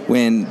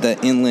when the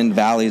inland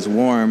valleys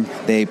warm,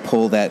 they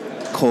pull that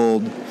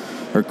cold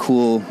or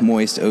cool,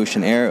 moist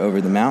ocean air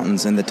over the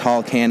mountains, and the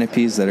tall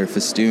canopies that are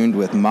festooned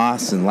with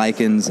moss and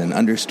lichens and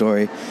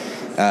understory,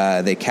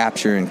 they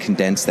capture and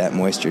condense that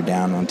moisture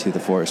down onto the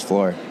forest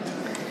floor.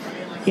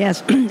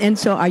 Yes. And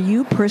so are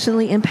you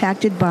personally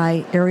impacted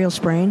by aerial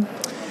spraying?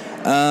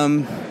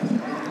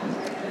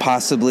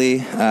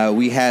 Possibly.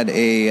 We had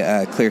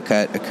a clear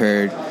cut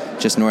occurred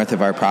just north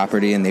of our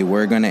property, and they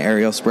were going to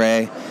aerial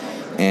spray,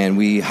 and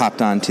we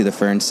hopped onto the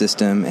Fern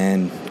system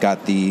and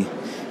got the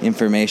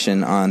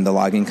information on the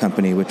logging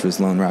company, which was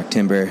Lone Rock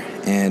Timber,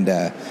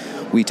 and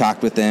we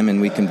talked with them and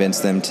we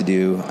convinced them to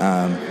do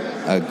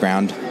a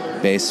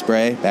ground-based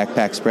spray,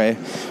 backpack spray,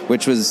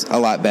 which was a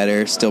lot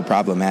better, still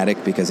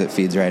problematic because it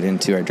feeds right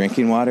into our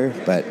drinking water,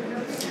 but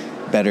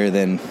better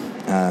than...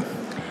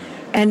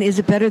 And is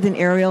it better than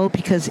aerial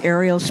because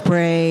aerial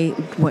spray,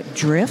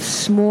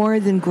 drifts more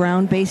than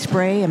ground-based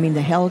spray? I mean,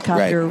 the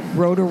helicopter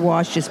rotor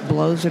wash just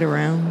blows it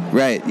around.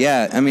 Right,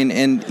 yeah. I mean,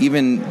 and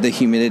even the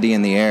humidity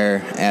in the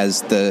air,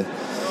 as the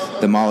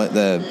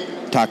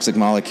toxic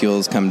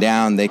molecules come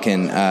down, they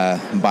can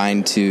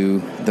bind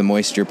to the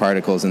moisture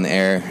particles in the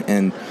air,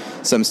 and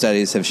some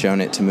studies have shown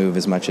it to move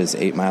as much as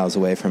 8 miles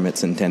away from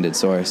its intended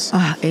source.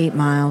 8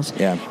 miles.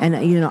 Yeah. And,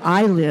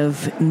 I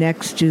live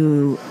next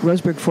to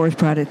Roseburg Forest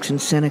Products in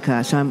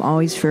Seneca, so I'm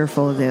always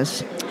fearful of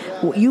this.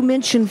 You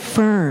mentioned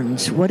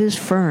Ferns. What is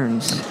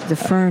Ferns, the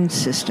Ferns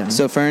system?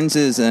 So Ferns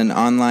is an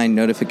online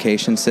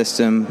notification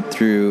system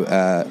through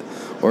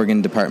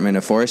Oregon Department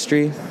of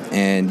Forestry,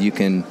 and you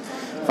can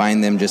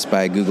find them just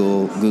by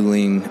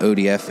Googling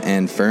ODF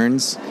and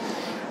Ferns.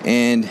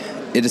 And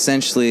it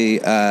essentially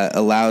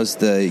allows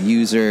the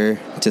user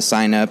to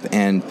sign up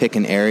and pick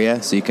an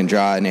area. So you can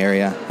draw an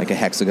area, like a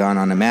hexagon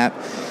on a map,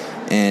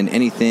 and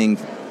anything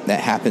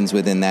that happens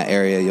within that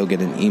area, you'll get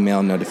an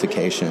email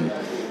notification.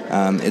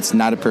 It's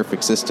not a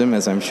perfect system,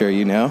 as I'm sure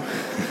you know,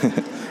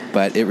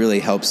 but it really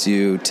helps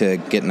you to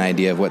get an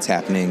idea of what's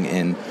happening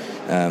in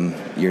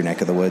your neck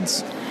of the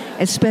woods.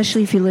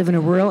 Especially if you live in a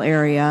rural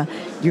area,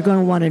 you're going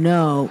to want to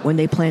know when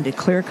they plan to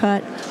clear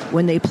cut,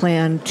 when they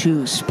plan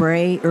to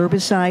spray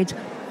herbicides,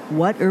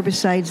 what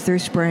herbicides they're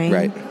spraying.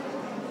 Right.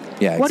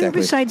 Yeah, what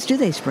exactly. herbicides do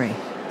they spray?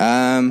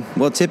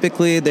 Well,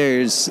 typically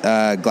there's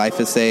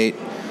glyphosate,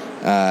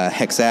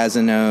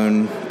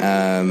 hexazinone,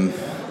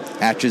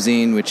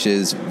 atrazine, which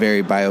is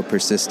very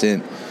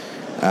biopersistent,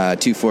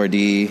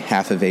 2,4-D,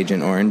 half of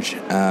Agent Orange.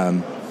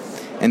 And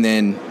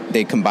then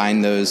they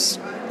combine those,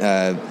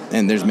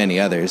 and there's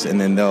many others,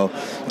 and then they'll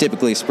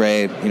typically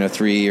spray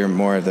 3 or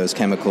more of those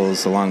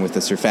chemicals along with the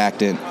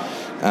surfactant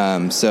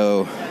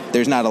So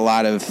there's not a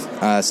lot of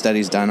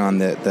studies done on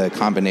the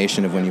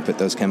combination of when you put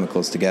those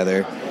chemicals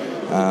together.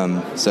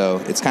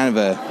 So it's kind of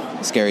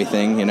a scary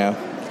thing, you know.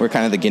 We're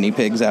kind of the guinea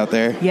pigs out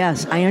there.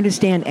 Yes, I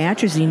understand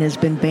atrazine has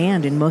been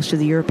banned in most of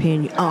the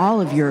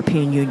all of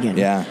European Union.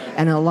 Yeah.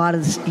 And a lot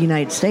of the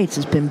United States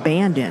has been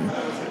banned in.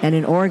 And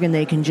in Oregon,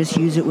 they can just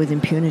use it with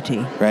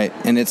impunity. Right,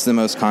 and it's the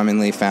most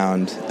commonly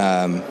found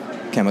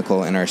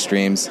chemical in our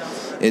streams.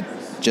 It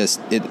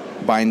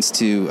binds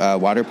to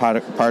water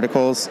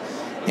particles,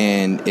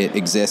 and it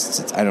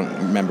exists. I don't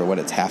remember what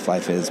its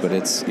half-life is, but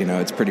it's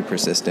pretty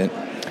persistent.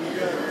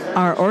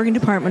 Our Oregon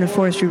Department of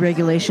Forestry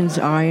regulations,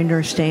 I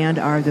understand,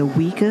 are the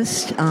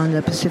weakest on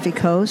the Pacific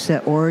Coast.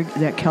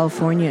 That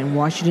California and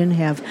Washington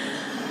have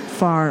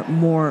far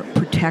more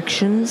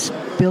protections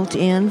built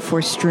in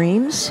for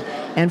streams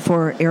and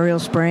for aerial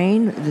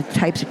spraying, the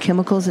types of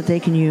chemicals that they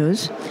can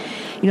use.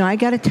 You know, I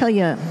got to tell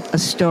you a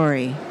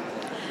story.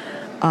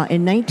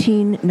 In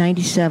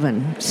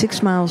 1997,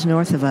 6 miles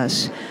north of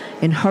us,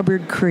 in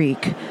Hubbard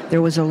Creek,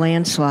 there was a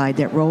landslide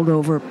that rolled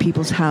over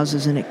people's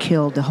houses, and it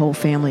killed the whole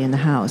family in the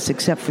house,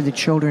 except for the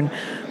children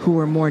who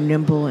were more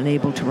nimble and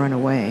able to run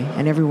away,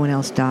 and everyone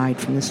else died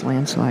from this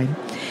landslide.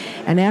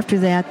 And after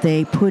that,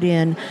 they put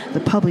in the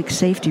public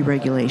safety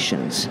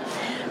regulations,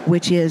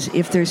 which is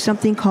if there's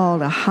something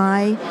called a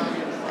high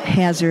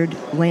hazard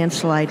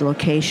landslide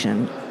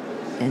location,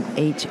 an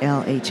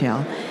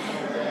HLHL,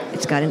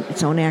 it's got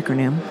its own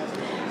acronym.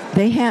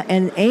 They have,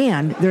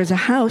 and there's a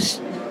house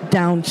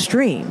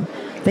downstream.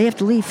 They have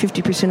to leave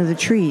 50% of the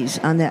trees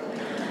on that.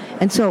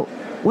 And so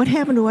what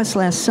happened to us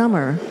last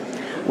summer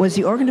was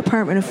the Oregon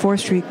Department of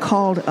Forestry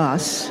called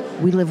us.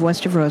 We live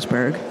west of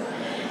Roseburg.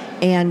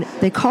 And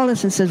they called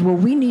us and says, well,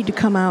 we need to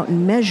come out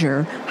and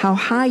measure how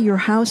high your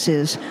house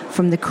is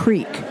from the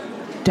creek.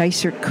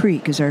 Dysart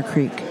Creek is our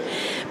creek.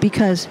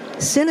 Because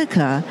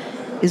Seneca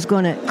is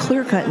going to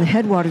clear cut in the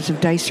headwaters of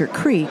Dysart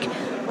Creek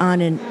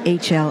on an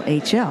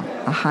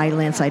HLHL, a high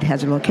landslide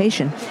hazard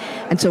location.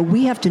 And so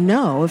we have to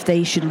know if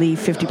they should leave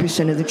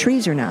 50% of the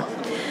trees or not.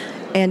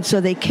 And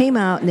so they came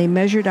out and they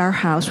measured our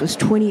house was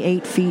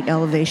 28 feet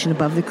elevation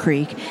above the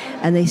creek.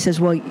 And they says,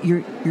 well,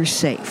 you're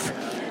safe.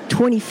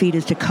 20 feet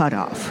is the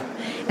cutoff.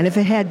 And if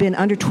it had been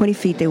under 20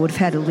 feet, they would have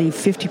had to leave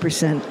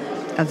 50%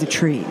 of the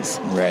trees.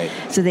 Right.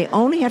 So they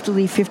only have to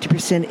leave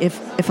 50%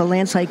 if a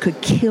landslide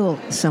could kill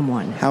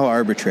someone. How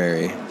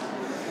arbitrary.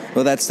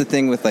 Well, that's the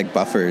thing with like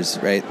buffers,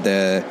 right?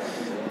 The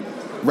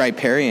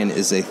riparian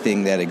is a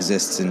thing that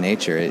exists in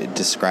nature. It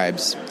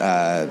describes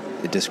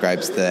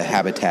the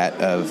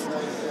habitat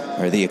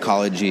or the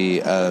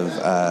ecology of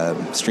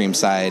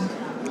streamside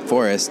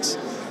forests.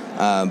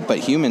 But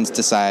humans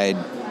decide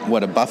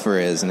what a buffer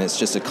is, and it's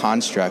just a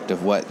construct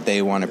of what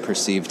they want to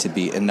perceive to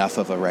be enough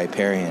of a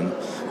riparian.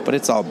 But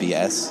it's all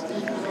BS.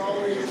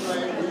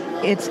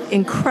 It's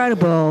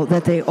incredible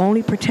that they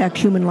only protect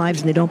human lives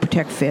and they don't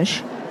protect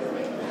fish.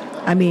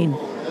 I mean,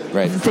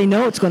 right. They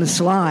know it's going to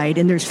slide,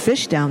 and there's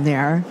fish down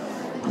there.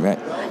 Right.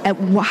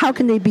 And how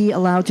can they be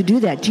allowed to do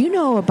that? Do you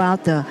know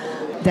about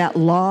that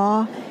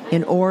law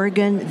in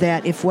Oregon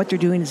that if what they're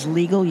doing is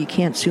legal, you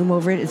can't sue them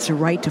over it? It's the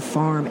Right to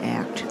Farm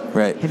Act.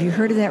 Right. Have you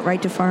heard of that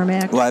Right to Farm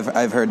Act? Well,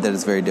 I've heard that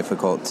it's very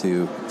difficult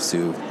to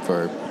sue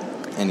for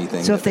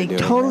anything. So if they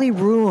totally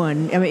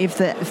ruin, I mean, if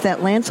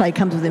that landslide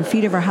comes within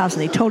feet of our house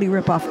and they totally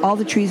rip off all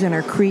the trees in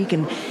our creek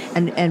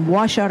and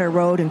wash out our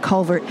road and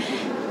culvert,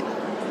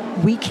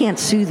 we can't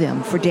sue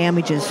them for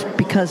damages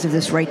because of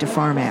this Right to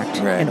Farm Act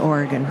in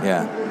Oregon.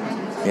 Yeah.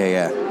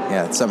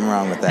 It's something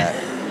wrong with that.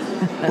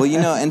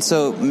 Well, and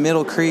so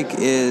Middle Creek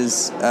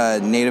is a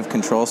native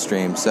control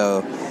stream,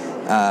 so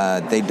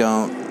they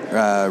don't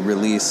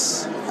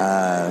release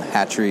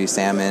hatchery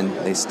salmon.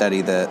 They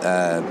study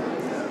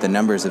the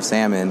numbers of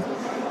salmon,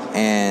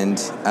 and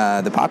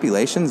the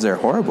populations are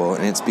horrible,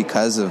 and it's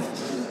because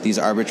of these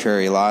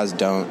arbitrary laws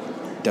don't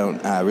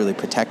really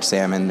protect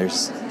salmon.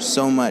 There's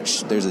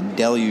a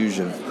deluge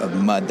of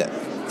mud that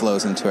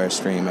flows into our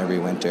stream every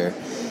winter,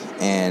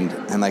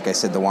 and like I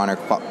said, the water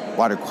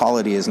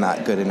quality is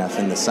not good enough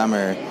in the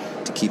summer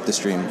to keep the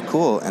stream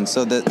cool, and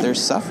so they're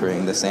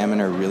suffering. The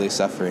salmon are really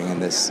suffering in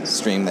this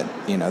stream that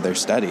they're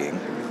studying.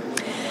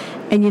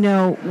 And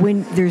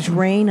when there's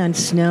rain on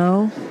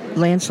snow,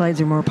 landslides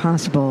are more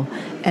possible.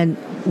 And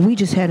we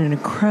just had an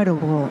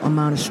incredible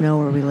amount of snow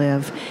where we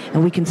live,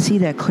 and we can see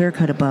that clear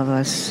cut above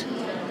us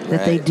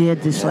that they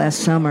did this last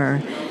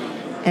summer.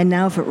 And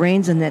now if it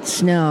rains in that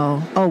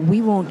snow,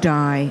 we won't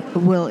die.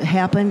 Will it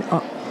happen?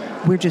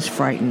 We're just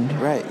frightened.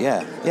 Right,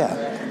 yeah.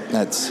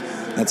 That's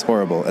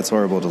horrible. It's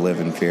horrible to live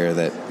in fear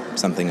that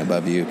something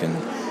above you can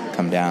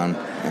come down.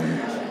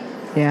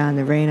 And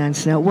the rain on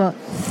snow. Well,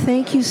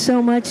 thank you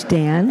so much,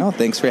 Dan. Oh,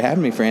 thanks for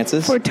having me,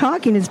 Francis. For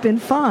talking. It's been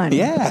fun.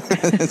 Yeah,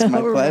 it's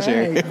my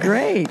pleasure.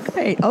 Right.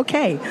 Great.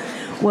 Okay.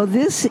 Well,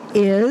 this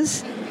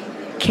is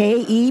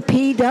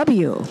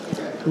KEPW,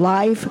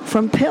 live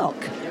from Pilk.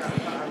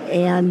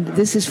 And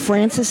this is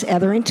Francis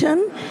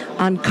Etherington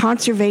on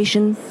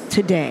Conservation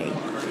Today.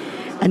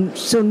 And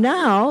so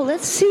now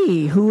let's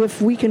see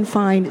if we can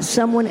find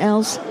someone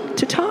else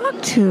to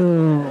talk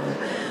to.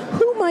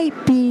 Who might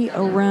might be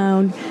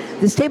around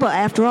this table.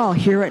 After all,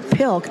 here at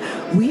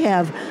PILC, we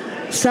have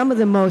some of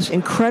the most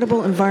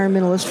incredible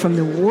environmentalists from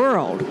the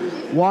world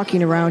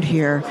walking around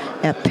here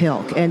at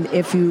PILC. And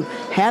if you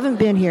haven't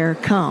been here,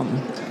 come.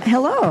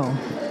 Hello.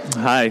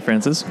 Hi,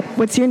 Francis.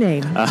 What's your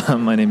name?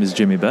 My name is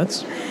Jimmy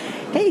Betts.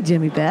 Hey,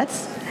 Jimmy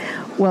Betts.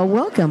 Well,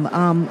 welcome.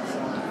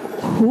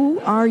 Who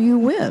are you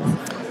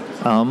with?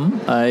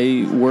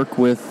 I work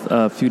with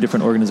a few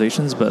different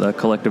organizations, but a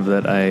collective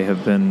that I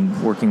have been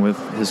working with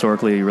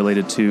historically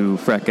related to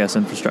frack gas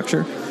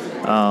infrastructure,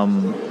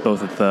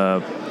 both at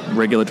the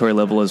regulatory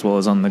level as well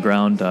as on the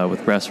ground with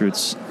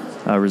grassroots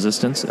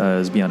resistance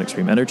is Beyond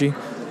Extreme Energy.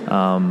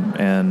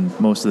 And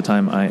most of the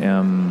time I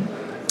am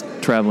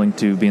traveling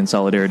to be in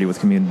solidarity with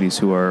communities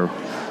who are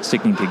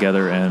sticking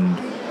together and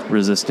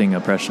resisting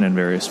oppression in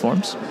various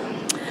forms.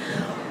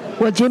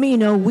 Well, Jimmy,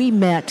 we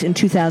met in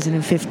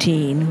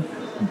 2015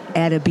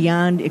 at a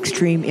Beyond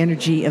Extreme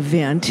Energy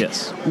event.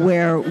 Yes.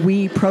 Where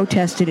we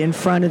protested in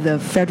front of the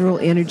Federal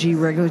Energy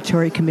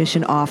Regulatory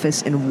Commission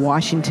office in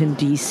Washington,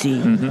 D.C.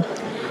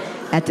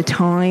 Mm-hmm. At the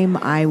time,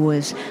 I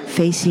was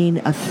facing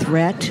a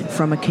threat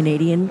from a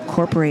Canadian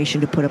corporation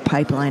to put a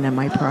pipeline on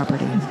my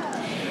property.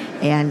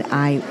 And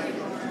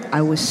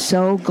I was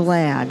so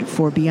glad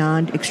for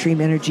Beyond Extreme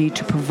Energy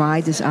to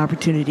provide this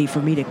opportunity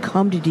for me to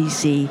come to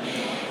D.C.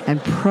 and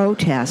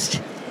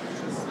protest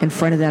in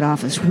front of that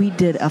office. We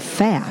did a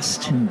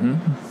fast,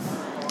 and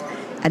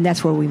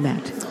that's where we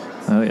met.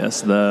 Oh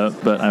yes,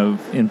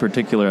 in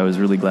particular, I was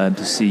really glad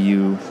to see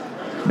you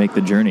make the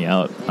journey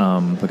out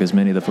because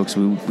many of the folks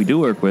we do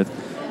work with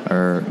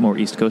are more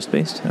East Coast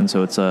based, and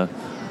so it's a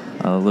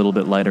little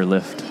bit lighter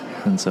lift.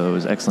 And so it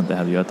was excellent to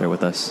have you out there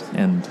with us,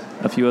 and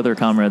a few other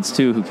comrades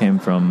too who came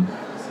from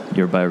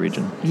your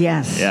bioregion.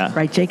 Yes, yeah.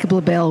 Right. Jacob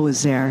LaBelle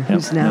was there,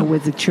 who's now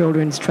with the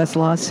Children's Trust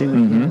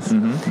lawsuit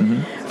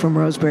from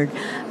Roseburg.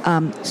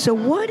 So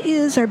what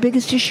is our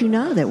biggest issue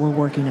now that we're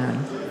working on?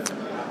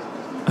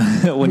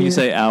 When you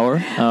say our?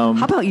 How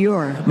about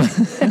your?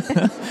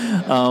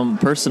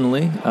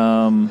 Personally,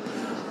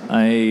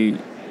 I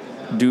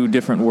do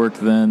different work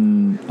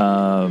than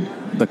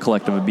the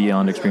collective of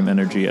Beyond Extreme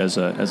Energy as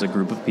a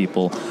group of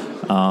people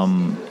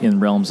in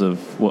realms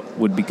of what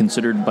would be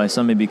considered by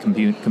some maybe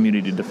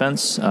community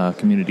defense,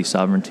 community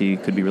sovereignty,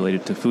 could be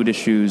related to food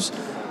issues,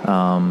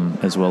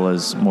 as well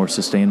as more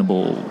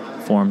sustainable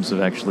forms of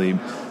actually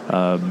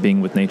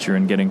being with nature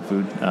and getting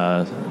food.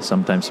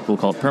 Sometimes people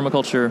call it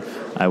permaculture.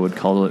 I would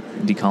call it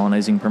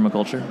decolonizing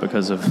permaculture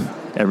because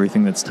of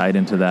everything that's tied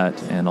into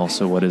that, and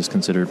also what is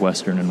considered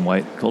Western and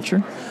white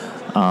culture.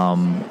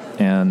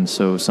 And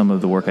so some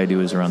of the work I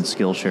do is around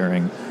skill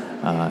sharing,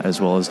 as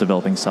well as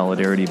developing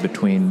solidarity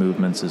between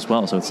movements as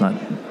well. So it's not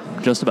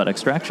just about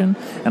extraction,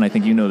 and I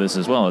think you know this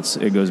as well.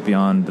 It goes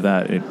beyond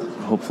that. It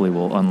hopefully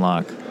will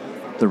unlock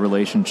the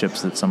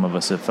relationships that some of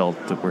us have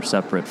felt that we're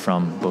separate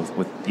from, both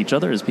with each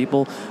other as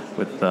people,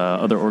 with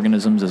other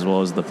organisms, as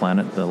well as the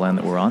planet, the land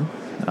that we're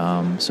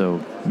on.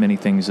 So many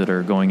things that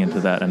are going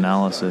into that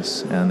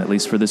analysis, and at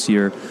least for this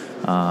year,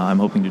 I'm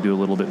hoping to do a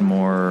little bit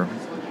more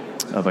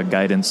of a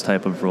guidance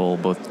type of role,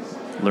 both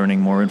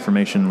learning more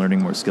information,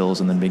 learning more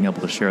skills, and then being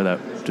able to share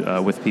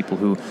that with people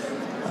who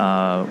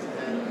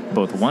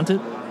both want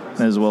it,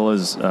 as well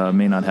as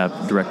may not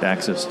have direct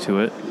access to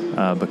it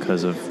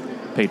because of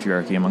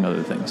patriarchy, among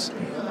other things.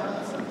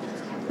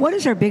 What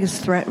is our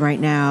biggest threat right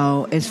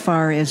now as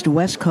far as the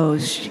West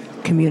Coast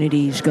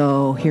communities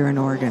go here in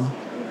Oregon,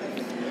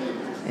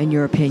 in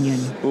your opinion?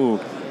 Ooh,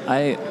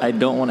 I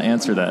don't want to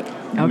answer that,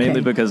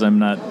 mainly because I'm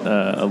not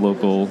a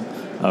local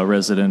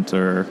resident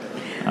or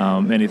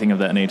anything of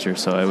that nature,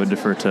 so I would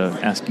defer to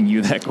asking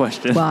you that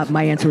question. Well,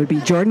 my answer would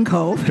be Jordan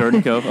Cove.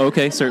 Jordan Cove,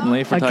 okay,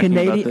 certainly, for talking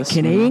about this. A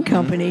Canadian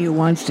company who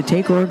wants to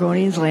take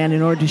Oregonians' land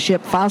in order to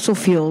ship fossil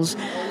fuels,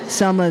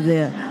 some of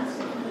the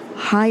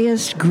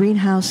highest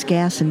greenhouse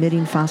gas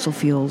emitting fossil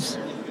fuels.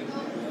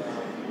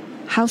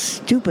 How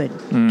stupid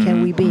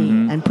can we be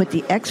and put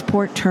the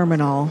export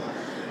terminal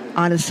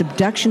on a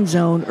subduction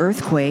zone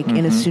earthquake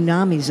in a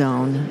tsunami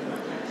zone?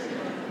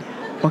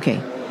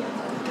 Okay.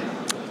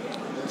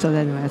 So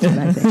that's what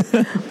I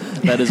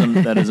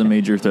think. That is a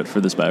major threat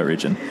for this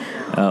bioregion,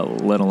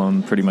 let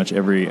alone pretty much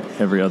every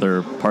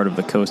other part of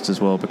the coast as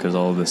well, because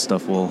all of this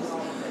stuff will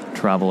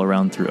travel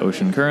around through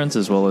ocean currents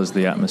as well as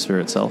the atmosphere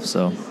itself.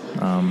 So,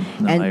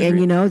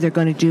 they're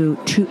going to do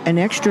an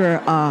extra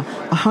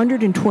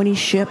 120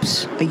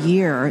 ships a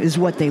year is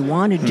what they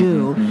want to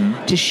do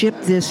to ship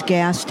this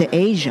gas to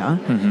Asia,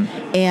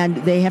 and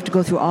they have to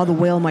go through all the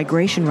whale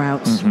migration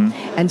routes,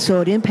 and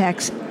so it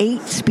impacts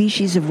 8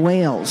 species of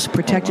whales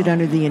protected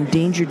under the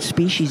Endangered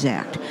Species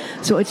Act.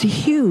 So it's a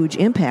huge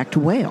impact to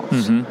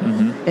whales,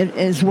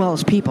 as well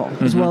as people,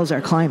 as well as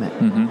our climate.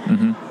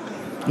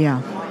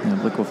 Yeah,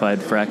 liquefied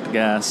fracked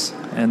gas,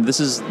 and this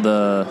is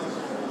the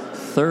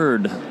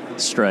third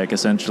strike,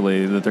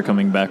 essentially, that they're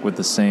coming back with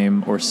the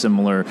same or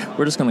similar.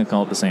 We're just going to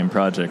call it the same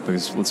project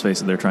because, let's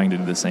face it, they're trying to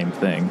do the same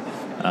thing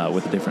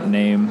with a different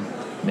name,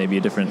 maybe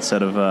a different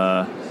set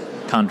of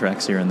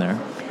contracts here and there.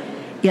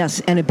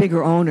 Yes, and a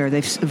bigger owner.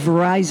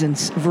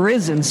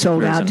 Verizon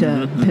sold out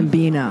to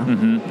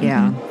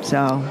Pembina.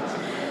 So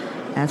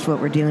that's what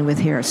we're dealing with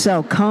here.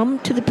 So come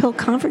to the PILC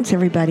conference,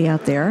 everybody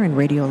out there in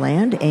Radio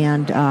Land,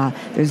 and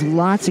there's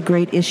lots of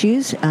great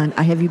issues. And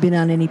have you been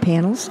on any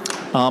panels?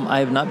 I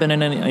have not been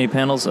in any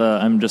panels.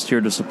 I'm just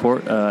here to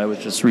support. I was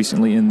just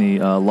recently in the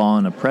Law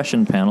and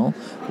Oppression panel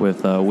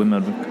with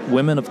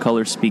Women of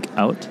Color Speak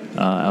Out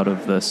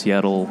of the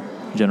Seattle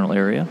general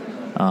area.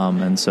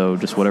 And so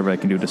just whatever I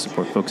can do to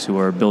support folks who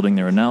are building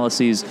their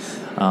analyses,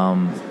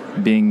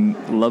 being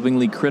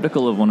lovingly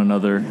critical of one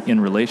another in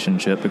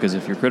relationship, because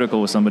if you're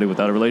critical with somebody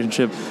without a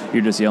relationship,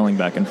 you're just yelling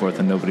back and forth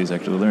and nobody's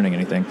actually learning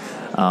anything.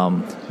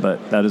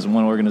 But that is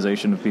one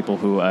organization of people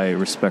who I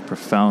respect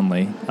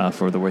profoundly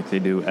for the work they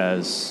do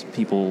as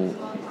people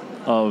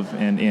of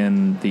and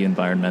in the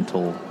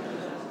environmental,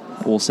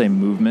 we'll say,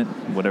 movement,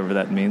 whatever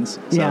that means.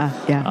 So,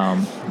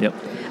 yep.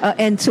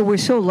 And so we're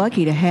so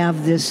lucky to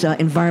have this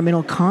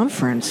environmental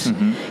conference,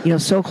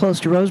 so close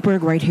to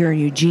Roseburg, right here in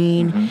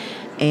Eugene.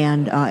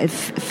 And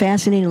it's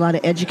fascinating, a lot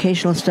of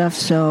educational stuff.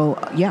 So,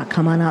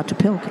 come on out to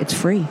PILC. It's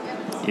free.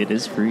 It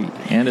is free,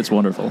 and it's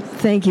wonderful.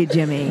 Thank you,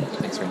 Jimmy.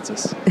 Thanks,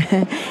 Francis.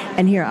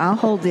 And here, I'll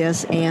hold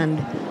this. And,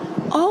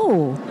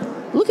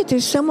 look,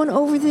 there's someone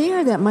over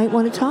there that might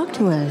want to talk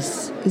to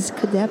us.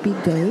 Could that be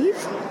Dave?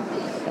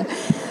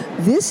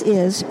 This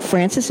is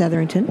Francis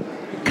Etherington,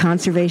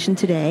 Conservation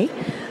Today,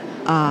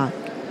 on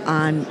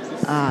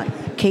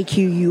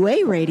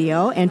KQUA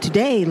Radio, and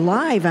today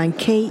live on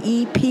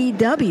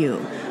KEPW.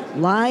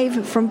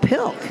 Live from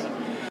PILC.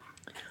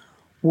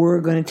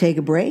 We're going to take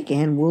a break,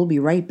 and we'll be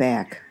right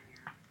back.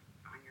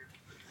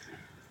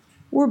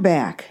 We're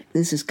back.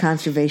 This is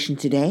Conservation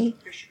Today.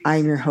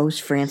 I'm your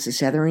host,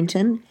 Francis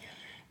Etherington,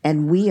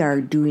 and we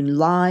are doing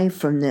live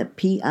from the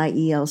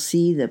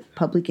PIELC, the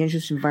Public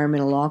Interest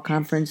Environmental Law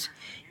Conference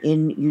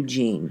in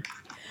Eugene.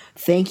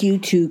 Thank you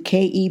to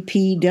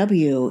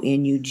KEPW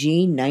in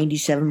Eugene,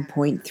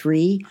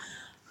 97.3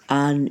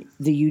 on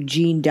the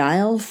Eugene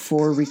dial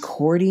for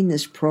recording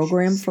this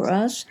program for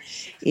us.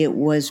 It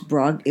was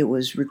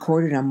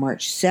recorded on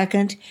March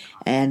 2nd,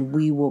 and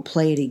we will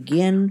play it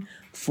again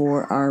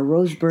for our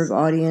Roseburg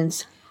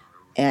audience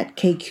at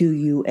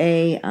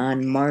KQUA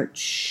on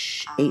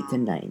March 8th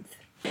and 9th.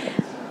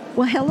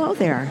 Well, hello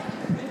there.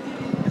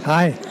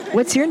 Hi.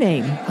 What's your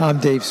name? I'm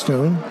Dave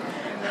Stone.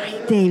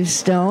 Hi, Dave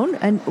Stone.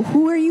 And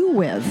who are you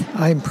with?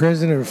 I'm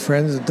president of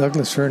Friends of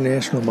Douglas Fir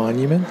National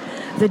Monument.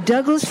 The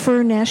Douglas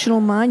Fir National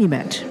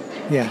Monument.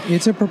 Yeah,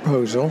 it's a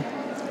proposal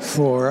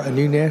for a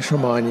new national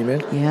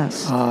monument.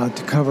 Yes.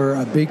 To cover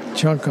a big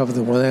chunk of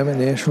the Willamette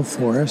National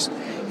Forest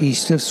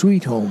east of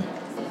Sweet Home.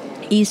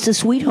 East of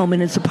Sweet Home,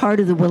 and it's a part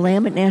of the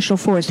Willamette National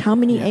Forest. How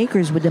many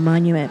acres would the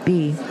monument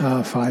be?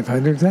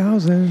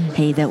 500,000.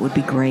 Hey, that would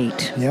be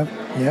great. Yep,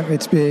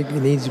 it's big.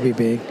 It needs to be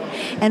big.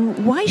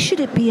 And why should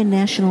it be a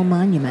national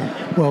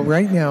monument? Well,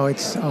 right now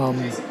it's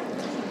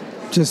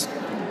just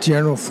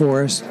general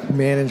forest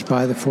managed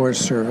by the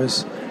Forest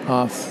Service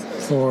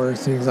for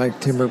things like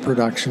timber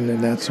production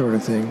and that sort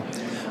of thing.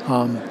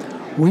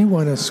 We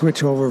want to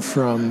switch over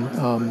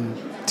from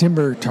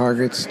timber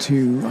targets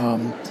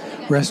to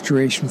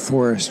restoration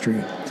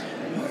forestry.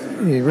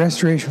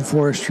 Restoration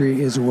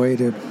forestry is a way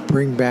to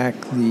bring back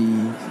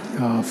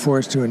the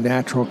forest to a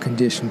natural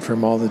condition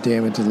from all the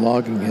damage that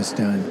logging has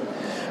done.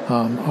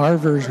 Our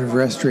version of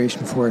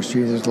restoration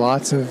forestry, there's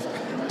lots of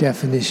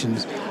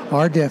definitions.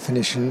 Our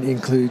definition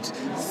includes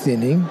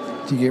thinning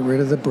to get rid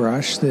of the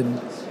brush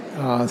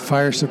that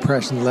fire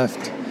suppression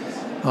left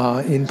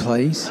in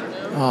place,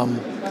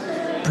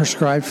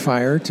 prescribed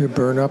fire to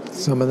burn up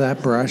some of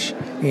that brush,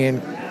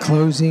 and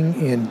closing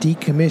and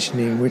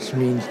decommissioning, which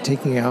means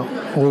taking out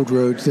old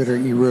roads that are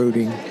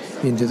eroding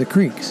into the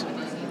creeks.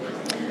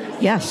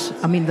 Yes,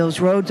 I mean, those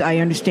roads, I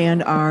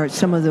understand, are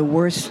some of the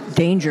worst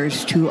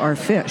dangers to our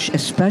fish,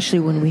 especially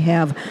when we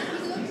have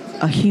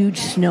a huge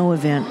snow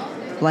event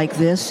like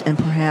this and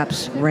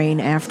perhaps rain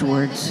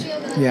afterwards.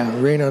 Yeah,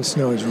 rain on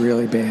snow is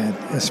really bad,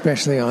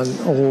 especially on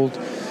old,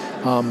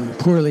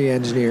 poorly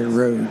engineered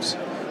roads.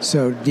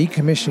 So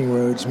decommissioning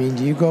roads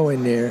means you go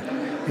in there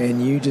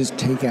and you just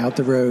take out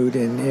the road,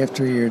 and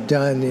after you're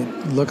done,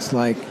 it looks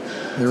like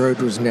the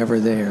road was never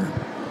there.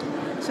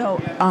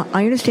 So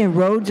I understand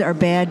roads are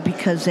bad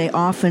because they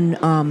often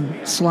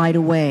slide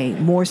away,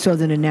 more so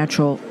than a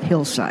natural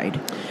hillside.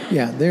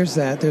 Yeah, there's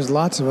that. There's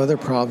lots of other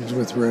problems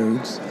with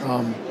roads.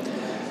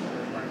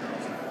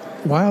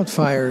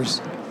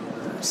 Wildfires,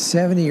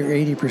 70 or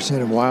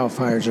 80% of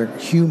wildfires are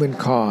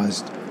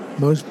human-caused.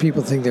 Most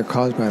people think they're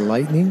caused by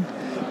lightning,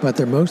 but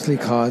they're mostly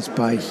caused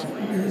by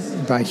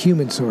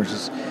human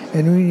sources.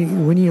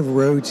 And when you have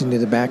roads into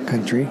the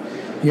backcountry,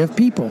 you have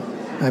people.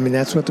 I mean,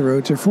 that's what the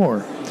roads are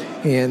for.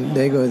 And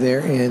they go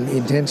there, and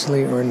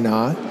intentionally or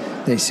not,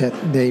 they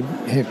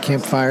have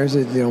campfires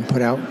that they don't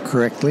put out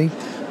correctly.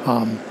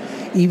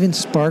 Even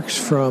sparks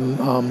from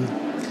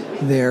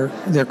their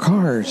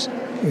cars,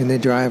 and they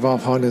drive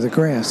off onto the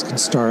grass, can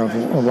start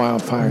a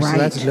wildfire. Right. So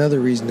that's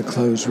another reason to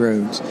close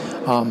roads.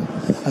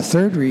 A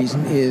third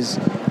reason is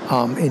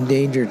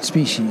endangered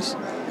species.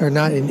 or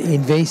not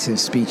invasive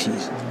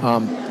species.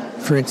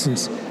 For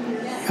instance,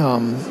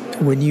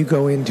 when you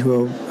go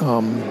into a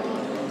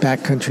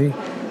backcountry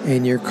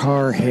and your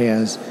car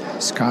has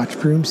Scotch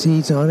broom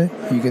seeds on it,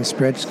 you can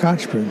spread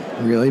Scotch broom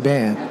really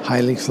bad,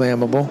 highly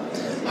flammable,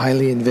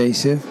 highly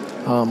invasive,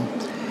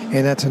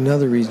 and that's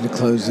another reason to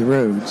close the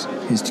roads,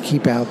 is to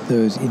keep out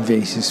those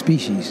invasive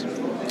species.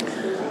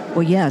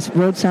 Well, yes,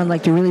 roads sound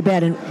like they're really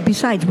bad, and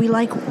besides, we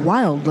like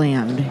wild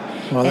land.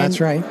 Well, that's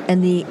right.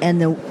 And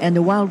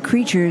the wild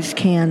creatures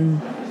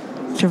can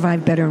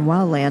survive better in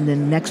wild land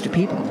than next to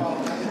people.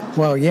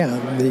 Well,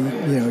 yeah,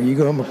 you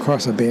go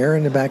across a bear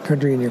in the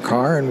backcountry in your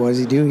car, and what does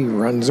he do? He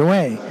runs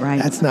away.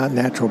 Right. That's not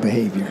natural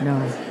behavior. No.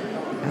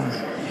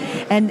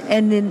 And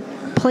in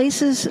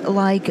places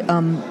like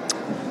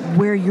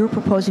where you're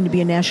proposing to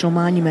be a national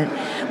monument,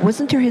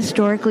 wasn't there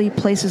historically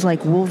places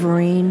like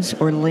wolverines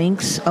or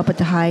lynx up at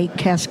the high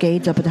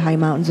Cascades, up at the high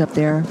mountains up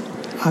there?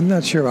 I'm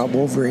not sure about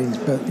wolverines,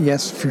 but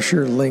yes, for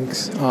sure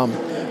lynx.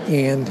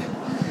 And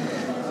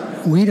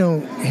we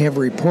don't have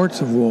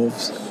reports of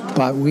wolves,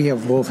 but we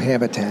have wolf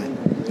habitat,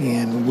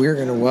 and we're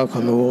going to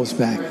welcome the wolves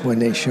back when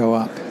they show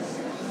up.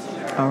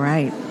 All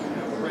right.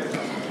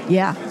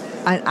 Yeah,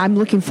 I'm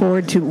looking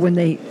forward to when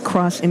they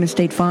cross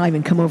Interstate 5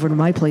 and come over to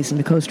my place in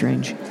the Coast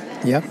Range.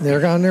 Yep,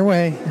 they're on their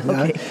way.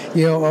 Okay.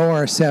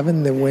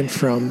 OR7 that went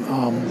from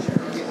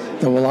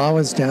the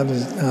Wallowas down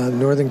to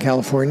Northern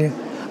California,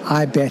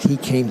 I bet he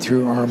came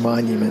through our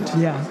monument.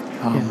 Yeah.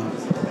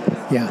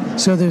 Yeah.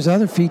 So there's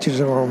other features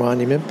of our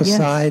monument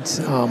besides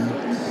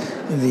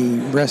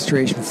the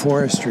restoration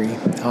forestry.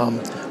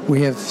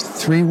 We have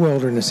 3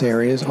 wilderness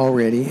areas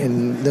already,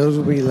 and those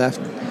will be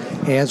left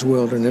as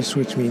wilderness,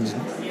 which means...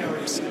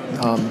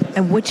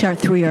 and which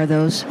 3 are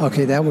those?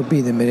 Okay, that would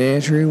be the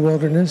Menagerie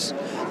Wilderness,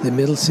 the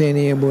Middle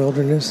Santiam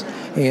Wilderness,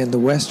 and the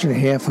western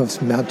half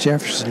of Mount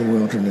Jefferson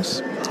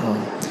Wilderness.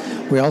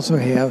 We also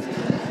have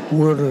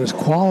wilderness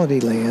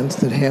quality lands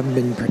that haven't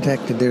been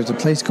protected. There's a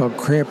place called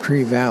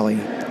Crabtree Valley.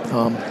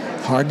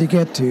 Hard to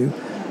get to.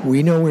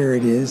 We know where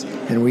it is,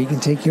 and we can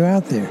take you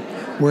out there.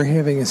 We're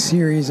having a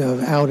series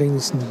of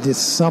outings this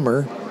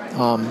summer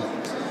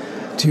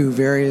to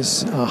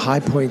various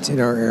high points in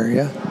our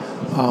area.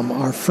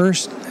 Our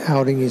first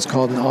outing is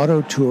called an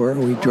auto tour.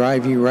 We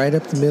drive you right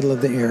up the middle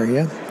of the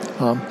area.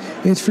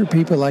 It's for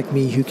people like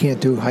me who can't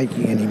do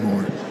hiking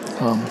anymore.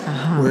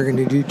 We're going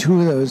to do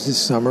 2 of those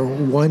this summer,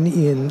 one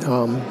in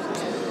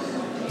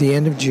the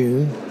end of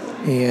June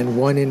and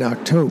one in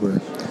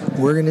October.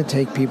 We're going to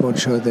take people and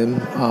show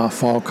them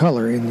fall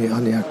color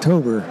on the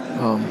October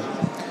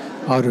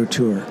auto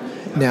tour.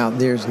 Now,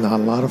 there's not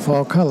a lot of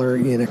fall color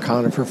in a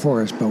conifer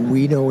forest, but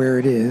we know where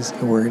it is,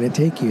 and we're going to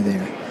take you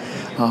there.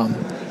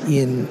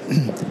 In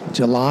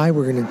July,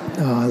 we're going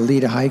to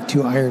lead a hike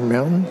to Iron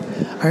Mountain.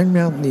 Iron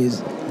Mountain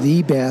is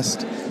the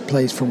best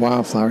place for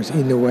wildflowers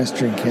in the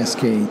Western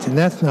Cascades, and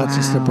that's not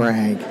just a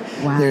brag.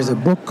 Wow. There's a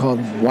book called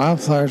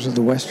Wildflowers of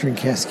the Western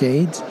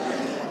Cascades.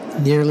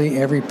 Nearly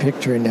every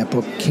picture in that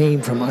book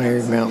came from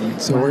Iron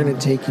Mountain, so we're going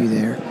to take you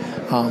there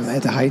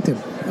at the height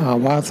of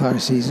wildflower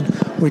season,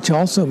 which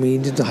also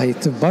means at the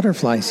height of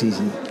butterfly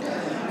season.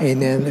 And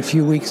then a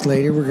few weeks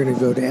later, we're going to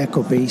go to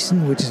Echo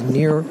Basin, which is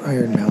near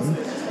Iron Mountain.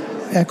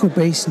 Echo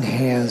Basin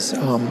has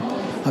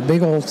a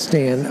big old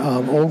stand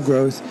of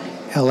old-growth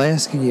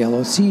Alaska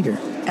yellow cedar.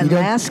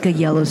 Alaska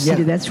yellow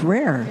cedar, that's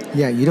rare.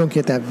 Yeah, you don't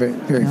get that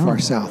very far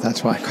south.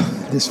 That's why I call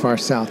it this far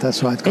south.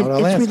 That's why it's called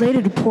Alaska. It's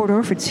related to Port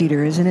Orford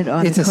cedar, isn't it,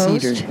 on the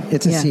coast? Cedar.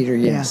 It's a cedar,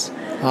 yes.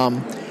 Yeah.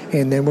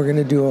 And then we're going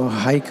to do a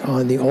hike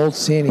on the old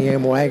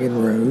Santiam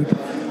Wagon Road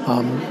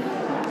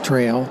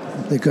trail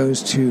that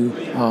goes to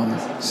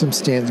some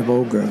stands of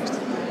old growth.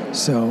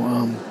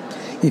 So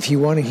if you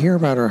want to hear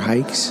about our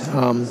hikes,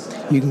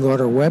 you can go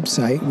to our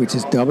website, which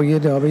is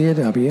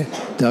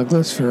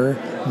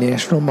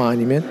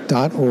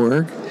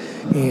www.douglasfirnationalmonument.org.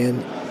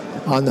 And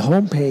on the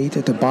homepage,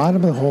 at the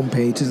bottom of the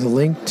homepage, is a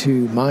link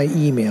to my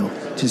email.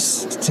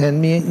 Just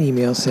send me an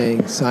email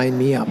saying, sign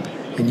me up,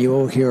 and you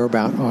will hear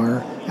about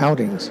our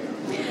outings.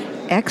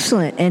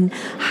 Excellent. And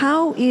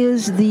how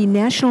is the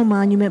National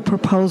Monument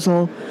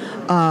proposal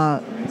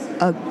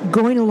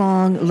going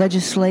along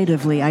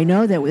legislatively? I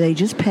know that they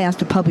just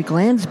passed a public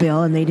lands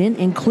bill, and they didn't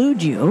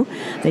include you.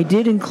 They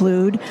did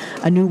include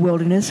a new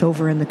wilderness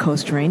over in the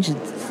Coast Range,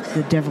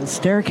 the Devil's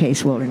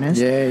Staircase Wilderness.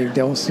 Yay,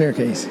 Devil's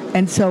Staircase.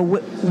 And so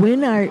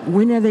when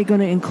are they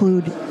going to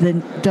include the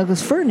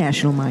Douglas Fir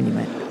National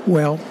Monument?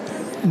 Well,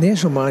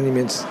 national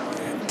monuments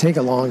take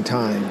a long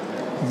time.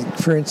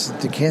 For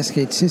instance, the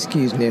Cascade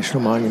Siskiyous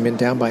National Monument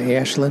down by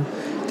Ashland,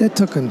 that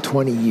took them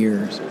 20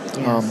 years.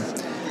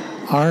 Yes.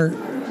 Our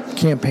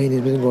campaign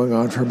has been going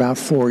on for about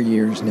 4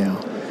 years now.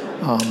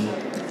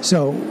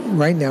 So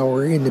right now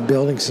we're in the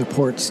building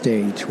support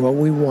stage. What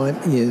we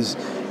want is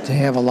to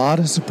have a lot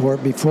of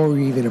support before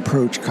we even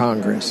approach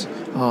Congress.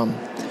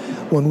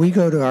 When we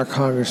go to our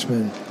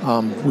congressmen,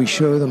 we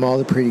show them all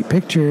the pretty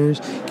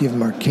pictures, give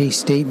them our case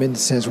statement that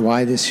says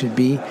why this should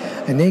be,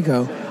 and they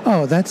go,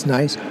 oh, that's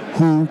nice,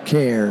 who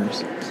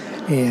cares?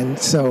 And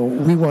so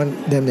we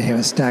want them to have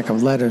a stack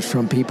of letters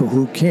from people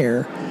who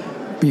care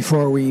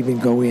before we even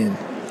go in.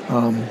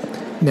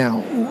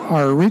 Now,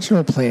 our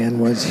original plan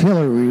was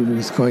Hillary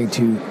was going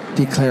to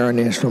declare a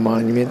national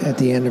monument at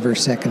the end of her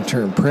second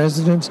term.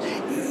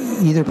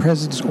 Either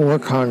presidents or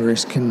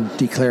Congress can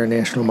declare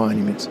national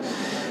monuments.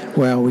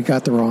 Well, we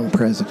got the wrong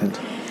president.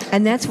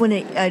 And that's when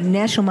a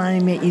national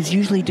monument is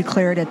usually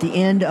declared at the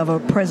end of a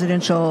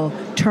presidential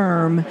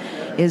term,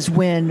 is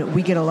when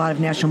we get a lot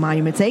of national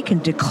monuments. They can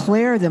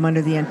declare them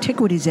under the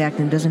Antiquities Act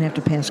and doesn't have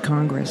to pass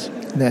Congress.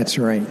 That's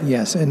right,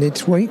 yes. And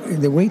it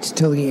waits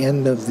till the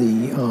end of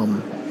the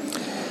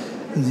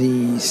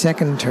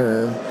second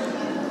term,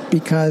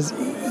 because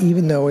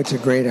even though it's a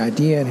great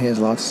idea and has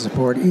lots of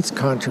support, it's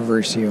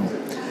controversial.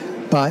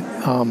 But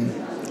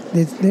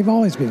they've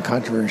always been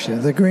controversial.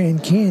 The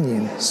Grand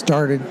Canyon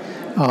started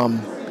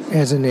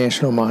as a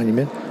national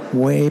monument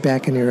way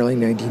back in the early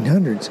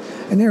 1900s,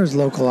 and there was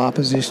local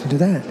opposition to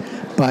that.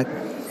 But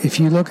if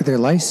you look at the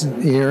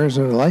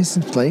Arizona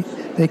license plate,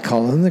 they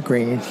call them the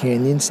Grand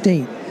Canyon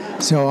State.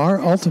 So our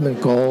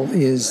ultimate goal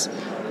is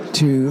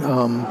to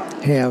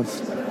have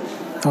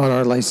on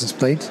our license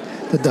plates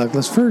the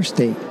Douglas Fir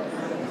State.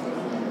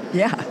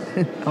 Yeah.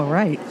 All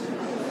right.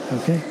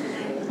 Okay.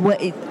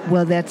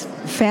 Well, that's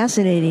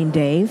fascinating,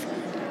 Dave.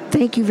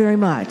 Thank you very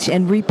much.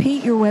 And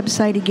repeat your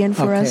website again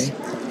for us.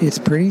 It's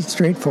pretty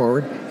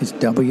straightforward. It's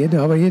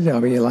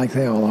www, like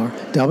they all are,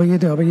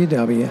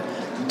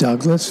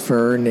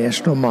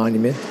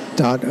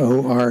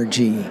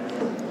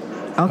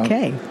 www.douglasfirnationalmonument.org.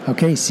 Okay.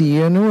 Okay, see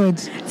you in the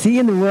woods. See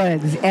you in the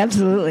woods,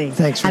 absolutely.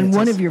 Thanks, Francis. And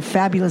one of your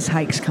fabulous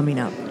hikes coming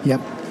up. Yep.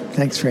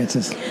 Thanks,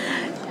 Francis.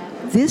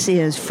 This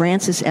is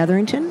Francis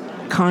Etherington,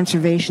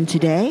 Conservation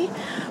Today,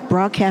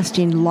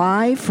 broadcasting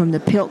live from the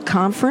PILT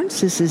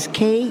Conference. This is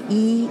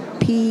KEPW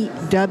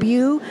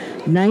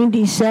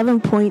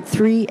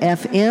 97.3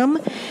 FM,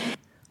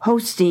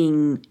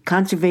 hosting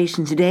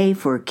Conservation Today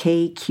for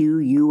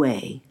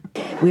KQUA.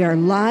 We are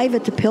live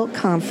at the PILT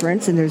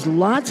Conference, and there's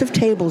lots of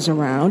tables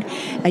around,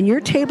 and your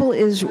table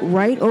is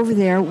right over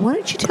there. Why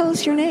don't you tell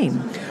us your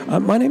name?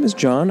 My name is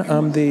John.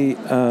 I'm the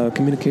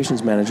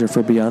communications manager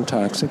for Beyond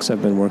Toxics.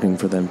 I've been working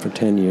for them for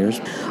 10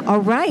 years. All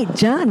right,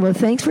 John. Well,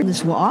 thanks for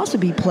this. Will also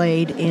be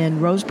played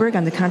in Roseburg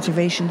on the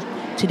Conservation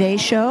Today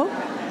show.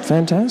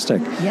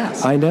 Fantastic.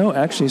 Yes. I know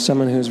actually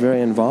someone who's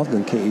very involved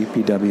in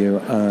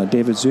KEPW.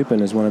 David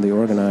Zupin is one of the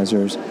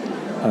organizers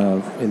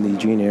in the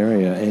Eugene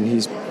area, and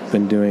he's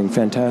been doing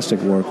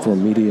fantastic work for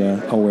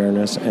media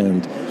awareness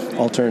and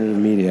alternative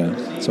media.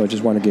 So I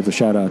just want to give a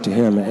shout out to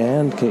him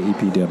and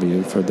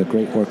KEPW for the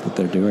great work that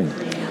they're doing.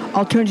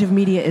 Alternative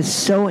media is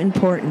so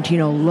important. You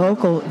know,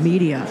 local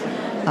media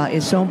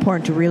is so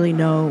important to really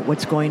know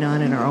what's going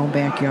on in our own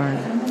backyard.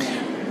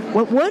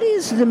 What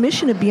is the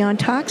mission of Beyond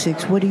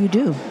Toxics? What do you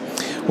do?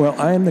 Well,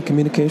 I am the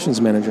communications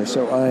manager,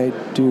 so I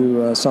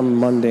do some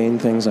mundane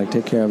things like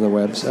take care of the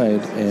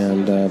website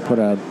and put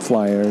out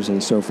flyers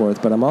and so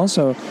forth. But I'm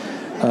also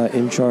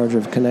in charge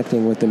of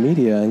connecting with the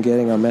media and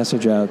getting our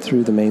message out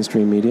through the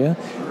mainstream media,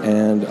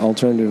 and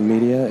alternative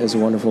media is a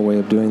wonderful way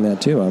of doing that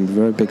too. I'm a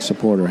very big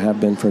supporter,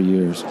 have been for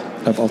years,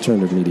 of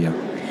alternative media.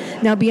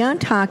 Now,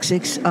 Beyond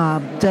Toxics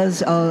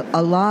does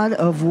a lot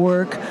of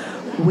work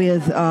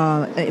with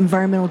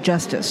environmental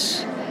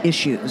justice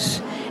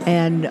issues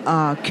and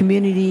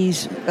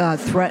communities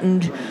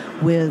threatened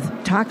with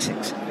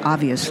toxics,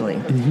 obviously.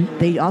 Mm-hmm.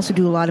 They also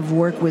do a lot of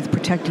work with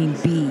protecting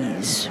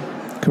bees.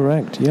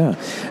 Correct, yeah.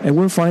 And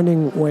we're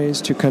finding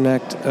ways to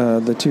connect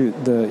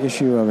the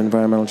issue of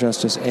environmental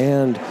justice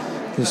and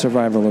the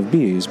survival of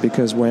bees,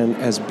 because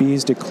as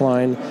bees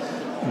decline,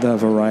 the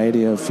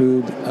variety of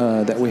food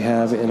that we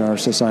have in our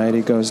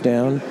society goes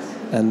down,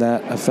 and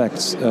that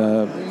affects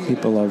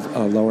people of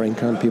lower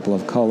income, people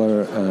of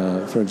color.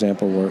 For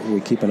example,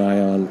 we keep an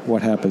eye on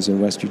what happens in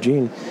West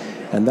Eugene,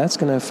 and that's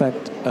going to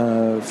affect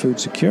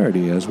food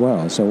security as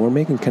well. So we're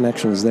making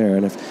connections there.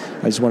 And I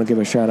just want to give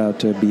a shout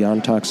out to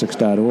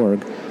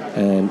beyondtoxics.org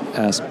and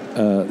ask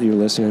your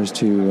listeners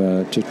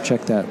to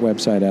check that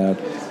website out.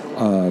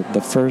 The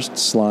first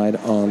slide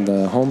on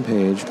the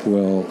homepage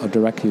will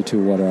direct you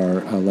to what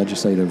our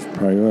legislative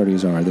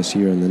priorities are this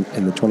year in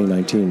the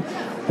 2019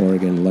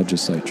 Oregon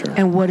legislature.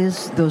 And what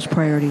is those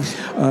priorities?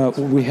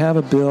 We have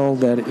a bill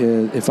that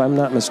is, if I'm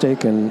not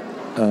mistaken,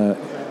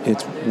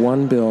 it's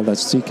one bill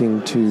that's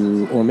seeking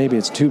to, or maybe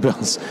it's two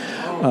bills,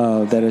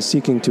 that is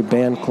seeking to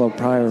ban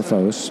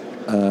chlorpyrifos,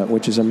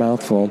 which is a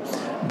mouthful,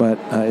 but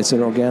it's an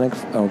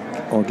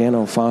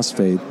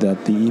organophosphate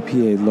that the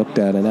EPA looked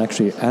at and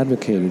actually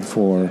advocated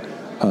for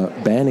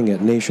banning it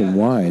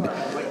nationwide,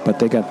 but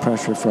they got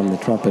pressure from the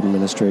Trump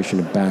administration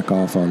to back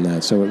off on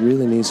that. So it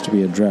really needs to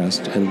be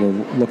addressed, and we're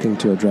looking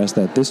to address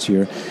that this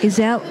year. Is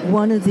that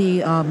one of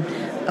the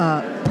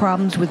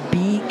problems with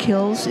bee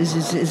kills?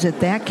 Is it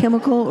that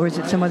chemical, or is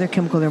it some other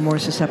chemical they're more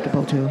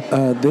susceptible to?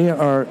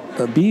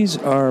 Bees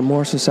are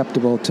more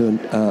susceptible to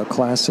a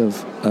class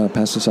of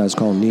pesticides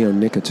called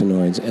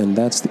neonicotinoids, and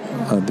that's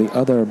the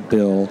other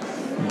bill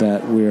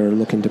that we're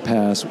looking to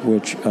pass,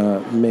 which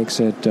makes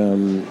it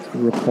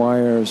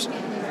requires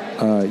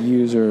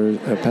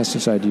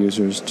pesticide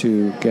users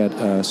to get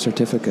a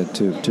certificate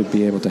to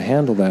be able to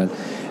handle that,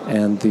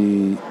 and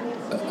the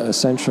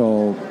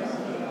essential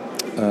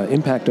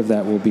impact of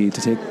that will be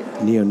to take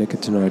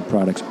neonicotinoid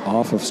products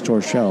off of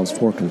store shelves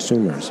for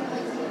consumers.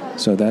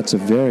 So that's a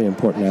very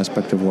important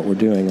aspect of what we're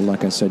doing. And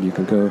like I said, you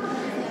can go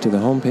to the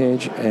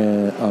homepage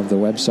of the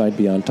website,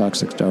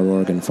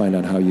 beyondtoxics.org, and find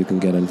out how you can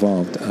get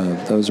involved.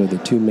 Those are the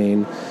two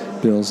main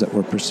bills that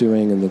we're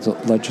pursuing in the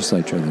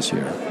legislature this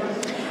year.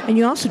 And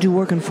you also do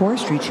work in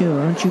forestry, too.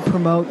 Don't you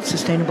promote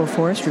sustainable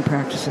forestry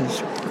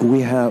practices?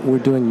 We're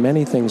doing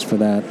many things for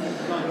that.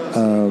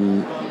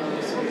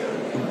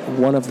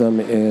 One of them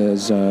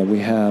is we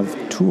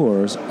have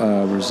tours,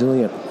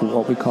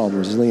 what we call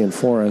resilient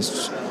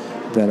forests,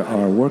 that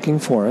are working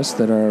forests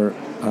that are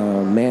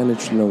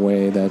managed in a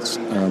way that's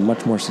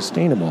much more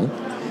sustainable.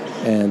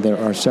 And there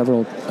are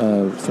several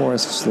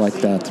forests like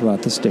that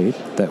throughout the state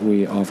that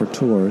we offer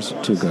tours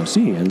to go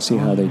see and see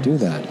how they do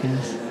that.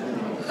 Yes.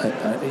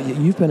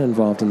 You've been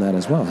involved in that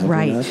as well,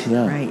 haven't you not?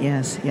 Yeah. Right,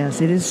 yes.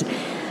 It is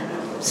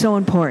so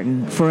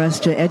important for us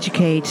to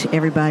educate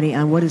everybody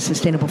on what is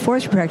sustainable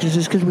forestry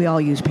practices, because we all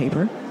use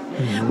paper.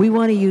 Mm-hmm. We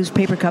want to use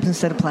paper cups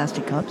instead of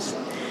plastic cups.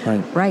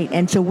 Right,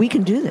 and so we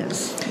can do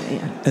this.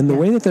 Yeah. And the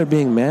way that they're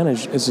being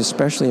managed is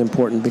especially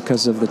important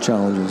because of the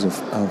challenges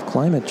of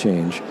climate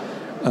change.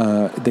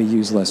 They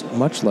use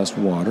much less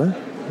water.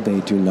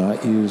 They do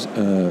not use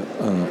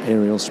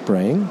aerial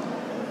spraying.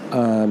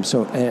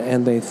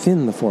 And they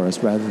thin the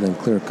forest rather than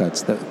clear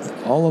cuts.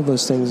 All of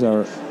those things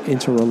are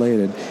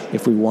interrelated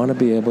if we want to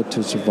be able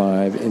to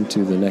survive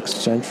into the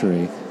next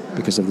century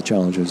because of the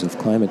challenges of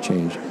climate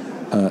change.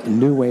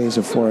 New ways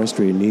of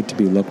forestry need to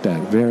be looked at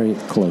very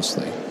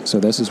closely. So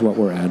this is what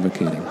we're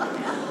advocating.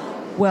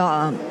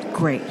 Well,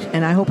 great.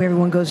 And I hope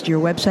everyone goes to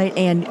your website.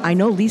 And I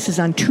know Lisa's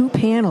on 2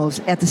 panels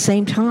at the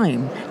same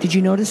time. Did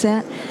you notice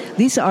that?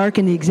 Lisa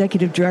Arkin, the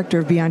executive director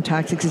of Beyond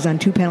Toxics, is on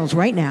 2 panels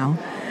right now.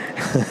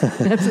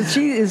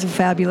 She is a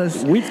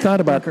fabulous We've thought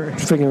about worker.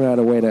 Figuring out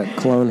a way to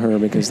clone her,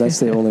 because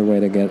that's the only way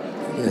to get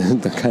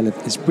the kind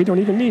of... We don't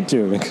even need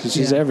to, because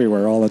she's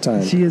everywhere all the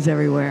time. She is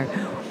everywhere.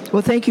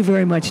 Well, thank you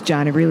very much,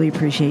 John. I really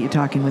appreciate you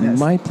talking with us.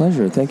 My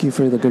pleasure. Thank you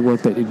for the good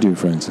work that you do,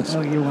 Francis.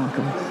 Oh, you're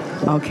welcome.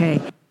 Okay.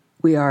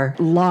 We are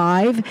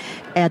live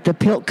at the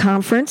PILT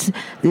conference.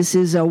 This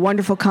is a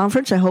wonderful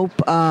conference. I hope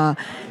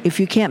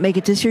if you can't make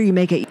it this year, you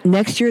make it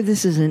next year.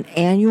 This is an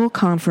annual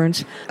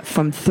conference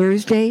from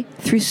Thursday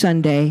through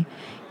Sunday.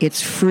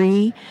 It's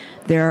free.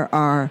 There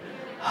are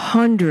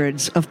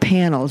hundreds of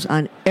panels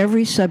on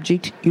every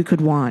subject you could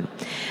want.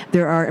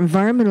 There are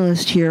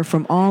environmentalists here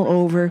from all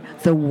over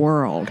the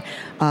world.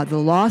 The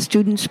law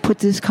students put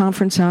this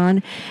conference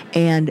on,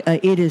 and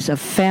it is a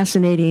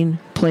fascinating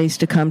place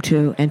to come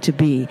to and to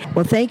be.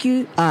 Well, thank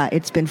you.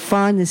 It's been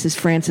fun. This is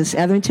Frances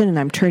Etherington, and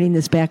I'm turning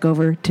this back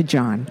over to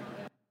John.